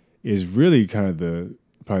phase is really kind of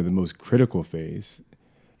probably the most critical phase,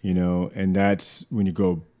 and that's when you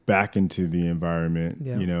go back into the environment,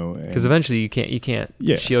 because eventually you can't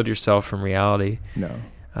shield yourself from reality. No.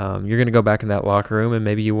 You're going to go back in that locker room, and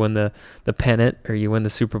maybe you win the pennant, or you win the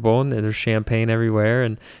Super Bowl, and there's champagne everywhere,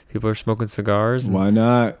 and people are smoking cigars. Why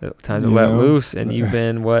not? Time to let loose, and you've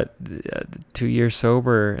been 2 years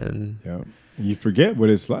sober, and you forget what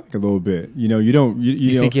it's like a little bit.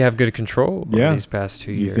 You think you have good control over these past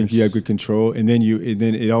 2 years. You think you have good control, and then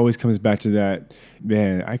it always comes back to that.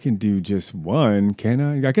 Man, I can do just one, can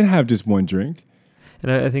I? I can have just one drink.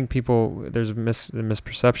 And I think there's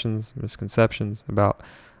misperceptions, misconceptions about,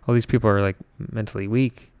 all these people are like mentally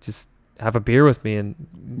weak. Just have a beer with me and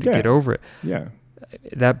get over it. Yeah.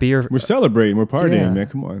 That beer. We're celebrating. We're partying, man.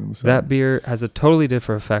 Come on. That beer has a totally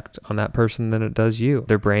different effect on that person than it does you.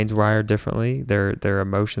 Their brain's wired differently. Their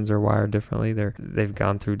emotions are wired differently. They've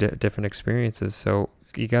gone through different experiences. So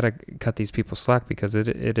you got to cut these people slack, because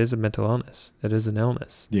it is a mental illness. It is an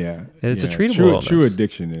illness. Yeah. And it's a treatable illness.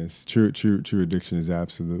 True addiction is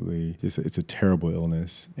absolutely, it's a terrible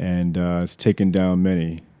illness. And it's taken down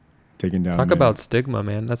many. Talk about stigma,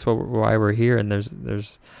 man. That's why we're here. And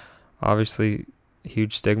there's obviously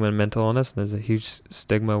huge stigma in mental illness, and there's a huge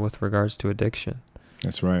stigma with regards to addiction.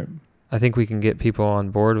 That's right. I think we can get people on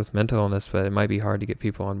board with mental illness, but it might be hard to get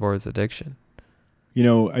people on board with addiction.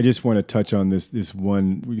 I just want to touch on this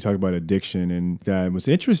one. We talk about addiction, and that what's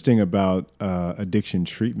interesting about addiction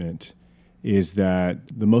treatment is that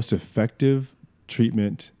the most effective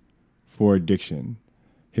treatment for addiction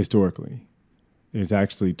historically is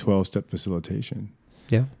actually 12-step facilitation.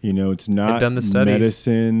 Yeah. It's not done the studies.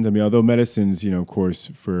 medicine. I mean, although medicine's, of course,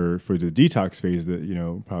 for the detox phase,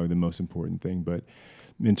 probably the most important thing. But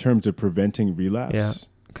in terms of preventing relapse,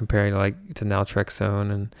 comparing to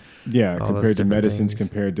naltrexone and compared to medicines, things.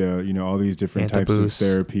 Compared to all these different types of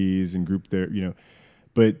therapies and group therapy,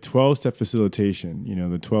 but 12-step facilitation,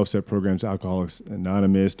 the 12-step programs, Alcoholics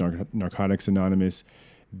Anonymous, Narcotics Anonymous,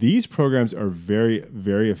 these programs are very,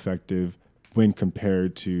 very effective when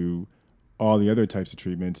compared to all the other types of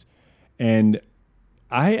treatments. And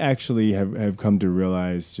I actually have come to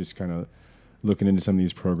realize, just kind of looking into some of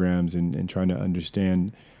these programs and trying to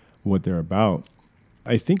understand what they're about,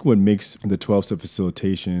 I think what makes the 12-step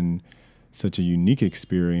facilitation such a unique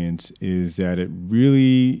experience is that it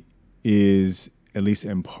really is, at least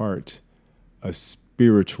in part, a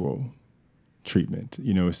spiritual treatment,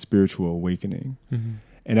 a spiritual awakening. Mm-hmm.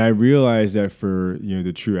 And I realize that for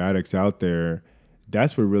the true addicts out there,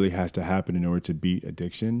 that's what really has to happen in order to beat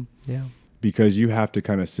addiction. Yeah. Because you have to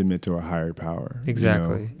kind of submit to a higher power.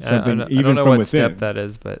 Exactly. Something I even don't know from what within. step that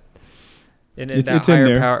is, but it's that in higher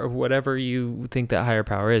there. Power, whatever you think that higher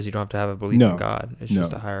power is, you don't have to have a belief in God. It's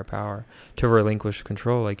just a higher power to relinquish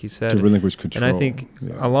control, like you said. To relinquish control. And I think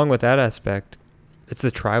along with that aspect, it's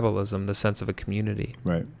the tribalism, the sense of a community.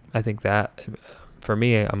 Right. I think that, for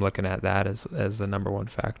me, I'm looking at that as the number one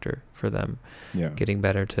factor for them getting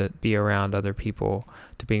better, to be around other people,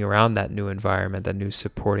 to being around that new environment, that new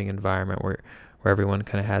supporting environment where everyone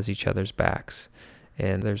kind of has each other's backs.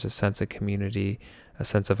 And there's a sense of community, a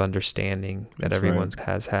sense of understanding that everyone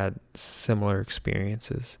has had similar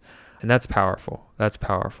experiences. And that's powerful. That's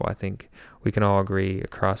powerful. I think we can all agree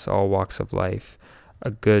across all walks of life, a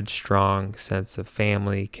good, strong sense of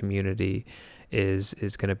family, community is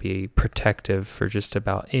going to be protective for just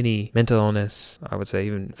about any mental illness, I would say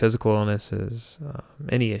even physical illnesses,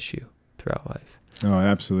 any issue throughout life. Oh,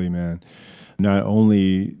 absolutely, man. Not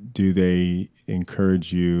only do they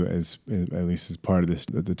encourage you, at least as part of this,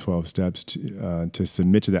 the 12 steps, to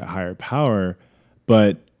submit to that higher power,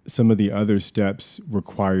 but some of the other steps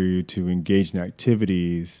require you to engage in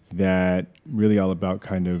activities that really all about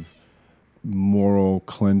kind of moral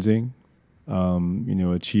cleansing,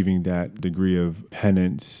 achieving that degree of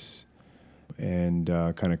penance and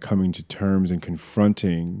kind of coming to terms and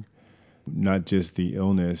confronting not just the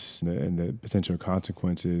illness and the potential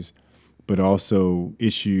consequences, but also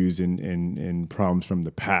issues and problems from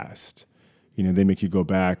the past. They make you go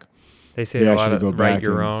back. They say They a ask lot you to of go right back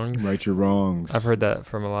your and wrongs. right your wrongs. I've heard that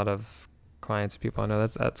from a lot of clients and people I know.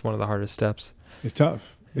 That's one of the hardest steps. It's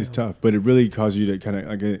tough. It's Yeah. tough, but it really causes you to kind of,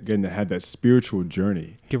 again, to have that spiritual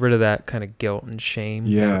journey. Get rid of that kind of guilt and shame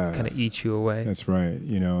Yeah. that kind of eats you away. That's right.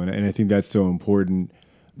 And I think that's so important.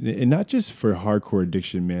 And not just for hardcore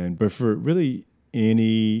addiction, man, but for really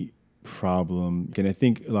any problem. And I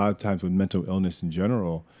think a lot of times with mental illness in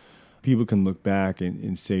general, people can look back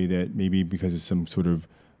and say that maybe because of some sort of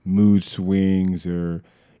mood swings or,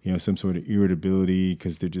 some sort of irritability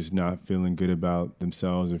because they're just not feeling good about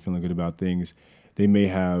themselves or feeling good about things, they may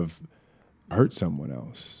have hurt someone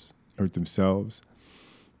else, hurt themselves.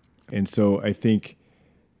 And so I think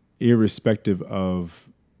irrespective of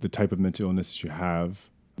the type of mental illness that you have,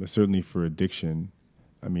 but certainly for addiction,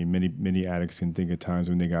 I mean, many addicts can think of times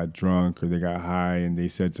when they got drunk or they got high and they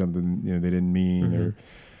said something they didn't mean or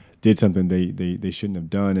did something they shouldn't have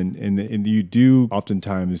done, and you do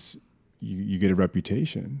oftentimes you get a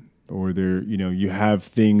reputation, or you have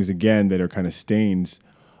things again that are kind of stains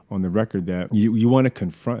on the record that you want to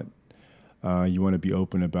confront, you want to be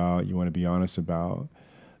open about, you want to be honest about,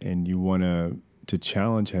 and you want to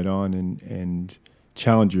challenge head on and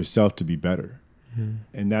challenge yourself to be better.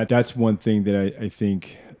 And that's one thing that I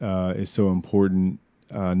think is so important,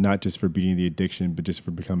 not just for beating the addiction, but just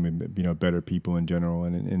for becoming better people in general.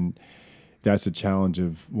 And that's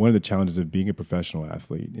one of the challenges of being a professional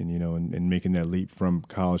athlete, and making that leap from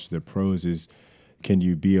college to the pros is, can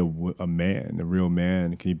you be a man, a real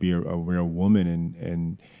man? Can you be a real woman?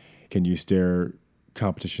 And can you stare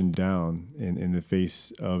competition down in the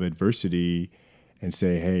face of adversity and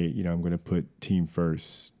say, hey, I'm going to put team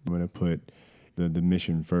first. I'm going to put the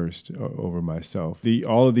mission first over myself.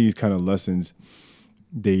 All of these kind of lessons,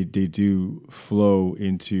 they do flow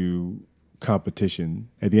into competition.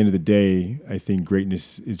 At the end of the day, I think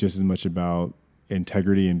greatness is just as much about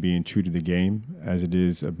integrity and being true to the game as it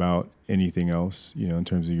is about anything else, in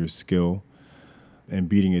terms of your skill. And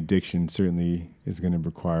beating addiction certainly is going to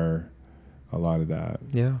require a lot of that.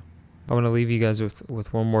 Yeah. I want to leave you guys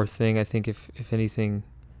with one more thing. I think if anything,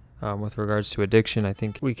 with regards to addiction, I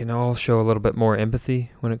think we can all show a little bit more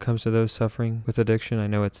empathy when it comes to those suffering with addiction. I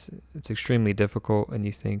know it's extremely difficult, and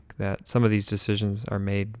you think that some of these decisions are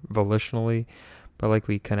made volitionally, but like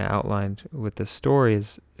we kind of outlined with this story,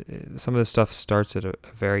 is some of this stuff starts at a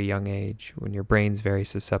very young age when your brain's very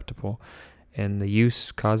susceptible, and the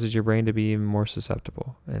use causes your brain to be even more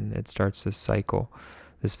susceptible, and it starts this cycle,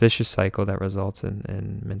 this vicious cycle that results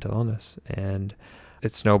in mental illness, and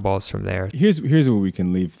it snowballs from there. Here's where we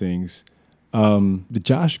can leave things. The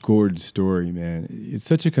Josh Gordon story, man, it's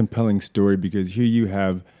such a compelling story because here you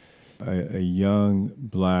have a young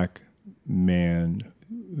black man,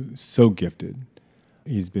 so gifted.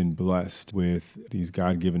 He's been blessed with these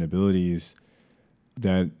God-given abilities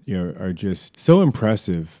that are just so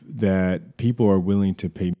impressive that people are willing to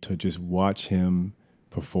pay to just watch him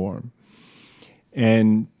perform.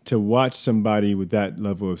 And to watch somebody with that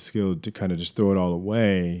level of skill to kind of just throw it all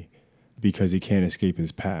away because he can't escape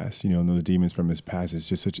his past, and those demons from his past,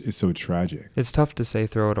 it's so tragic. It's tough to say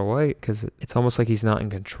throw it away because it's almost like he's not in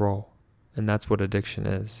control. And that's what addiction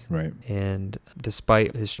is. Right. And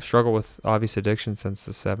despite his struggle with obvious addiction since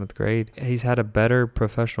the 7th grade, he's had a better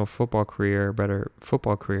professional football career,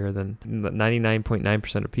 than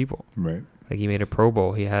 99.9% of people. Right. Like, he made a Pro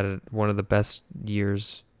Bowl. He had one of the best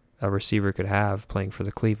years a receiver could have playing for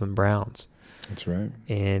the Cleveland Browns. That's right.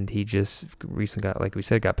 And he just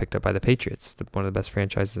recently got picked up by the Patriots, one of the best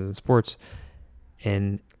franchises in sports,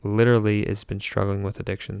 and literally has been struggling with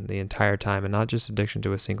addiction the entire time, and not just addiction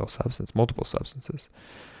to a single substance, multiple substances.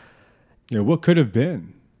 Yeah, what could have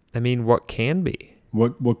been? I mean, what can be?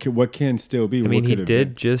 What can still be? I mean, he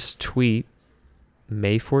did just tweet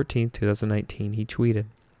May 14th, 2019. He tweeted,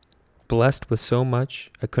 "Blessed with so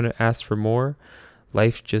much, I couldn't ask for more.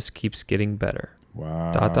 Life just keeps getting better.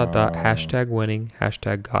 Wow. #winning,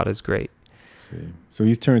 #God is great." See, so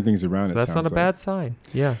he's turned things around. So that's not a bad sign.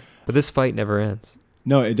 Yeah, but this fight never ends.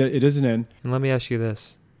 No, it doesn't end. And let me ask you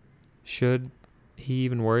this: should he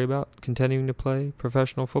even worry about continuing to play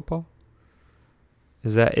professional football?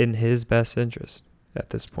 Is that in his best interest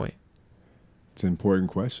at this point? It's an important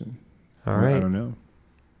question. All right. I don't know.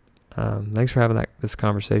 Thanks for having this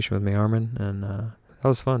conversation with me, Armin, and that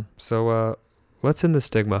was fun. So let's end the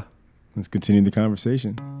stigma. Let's continue the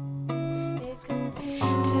conversation. Do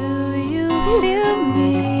you feel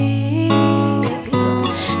me?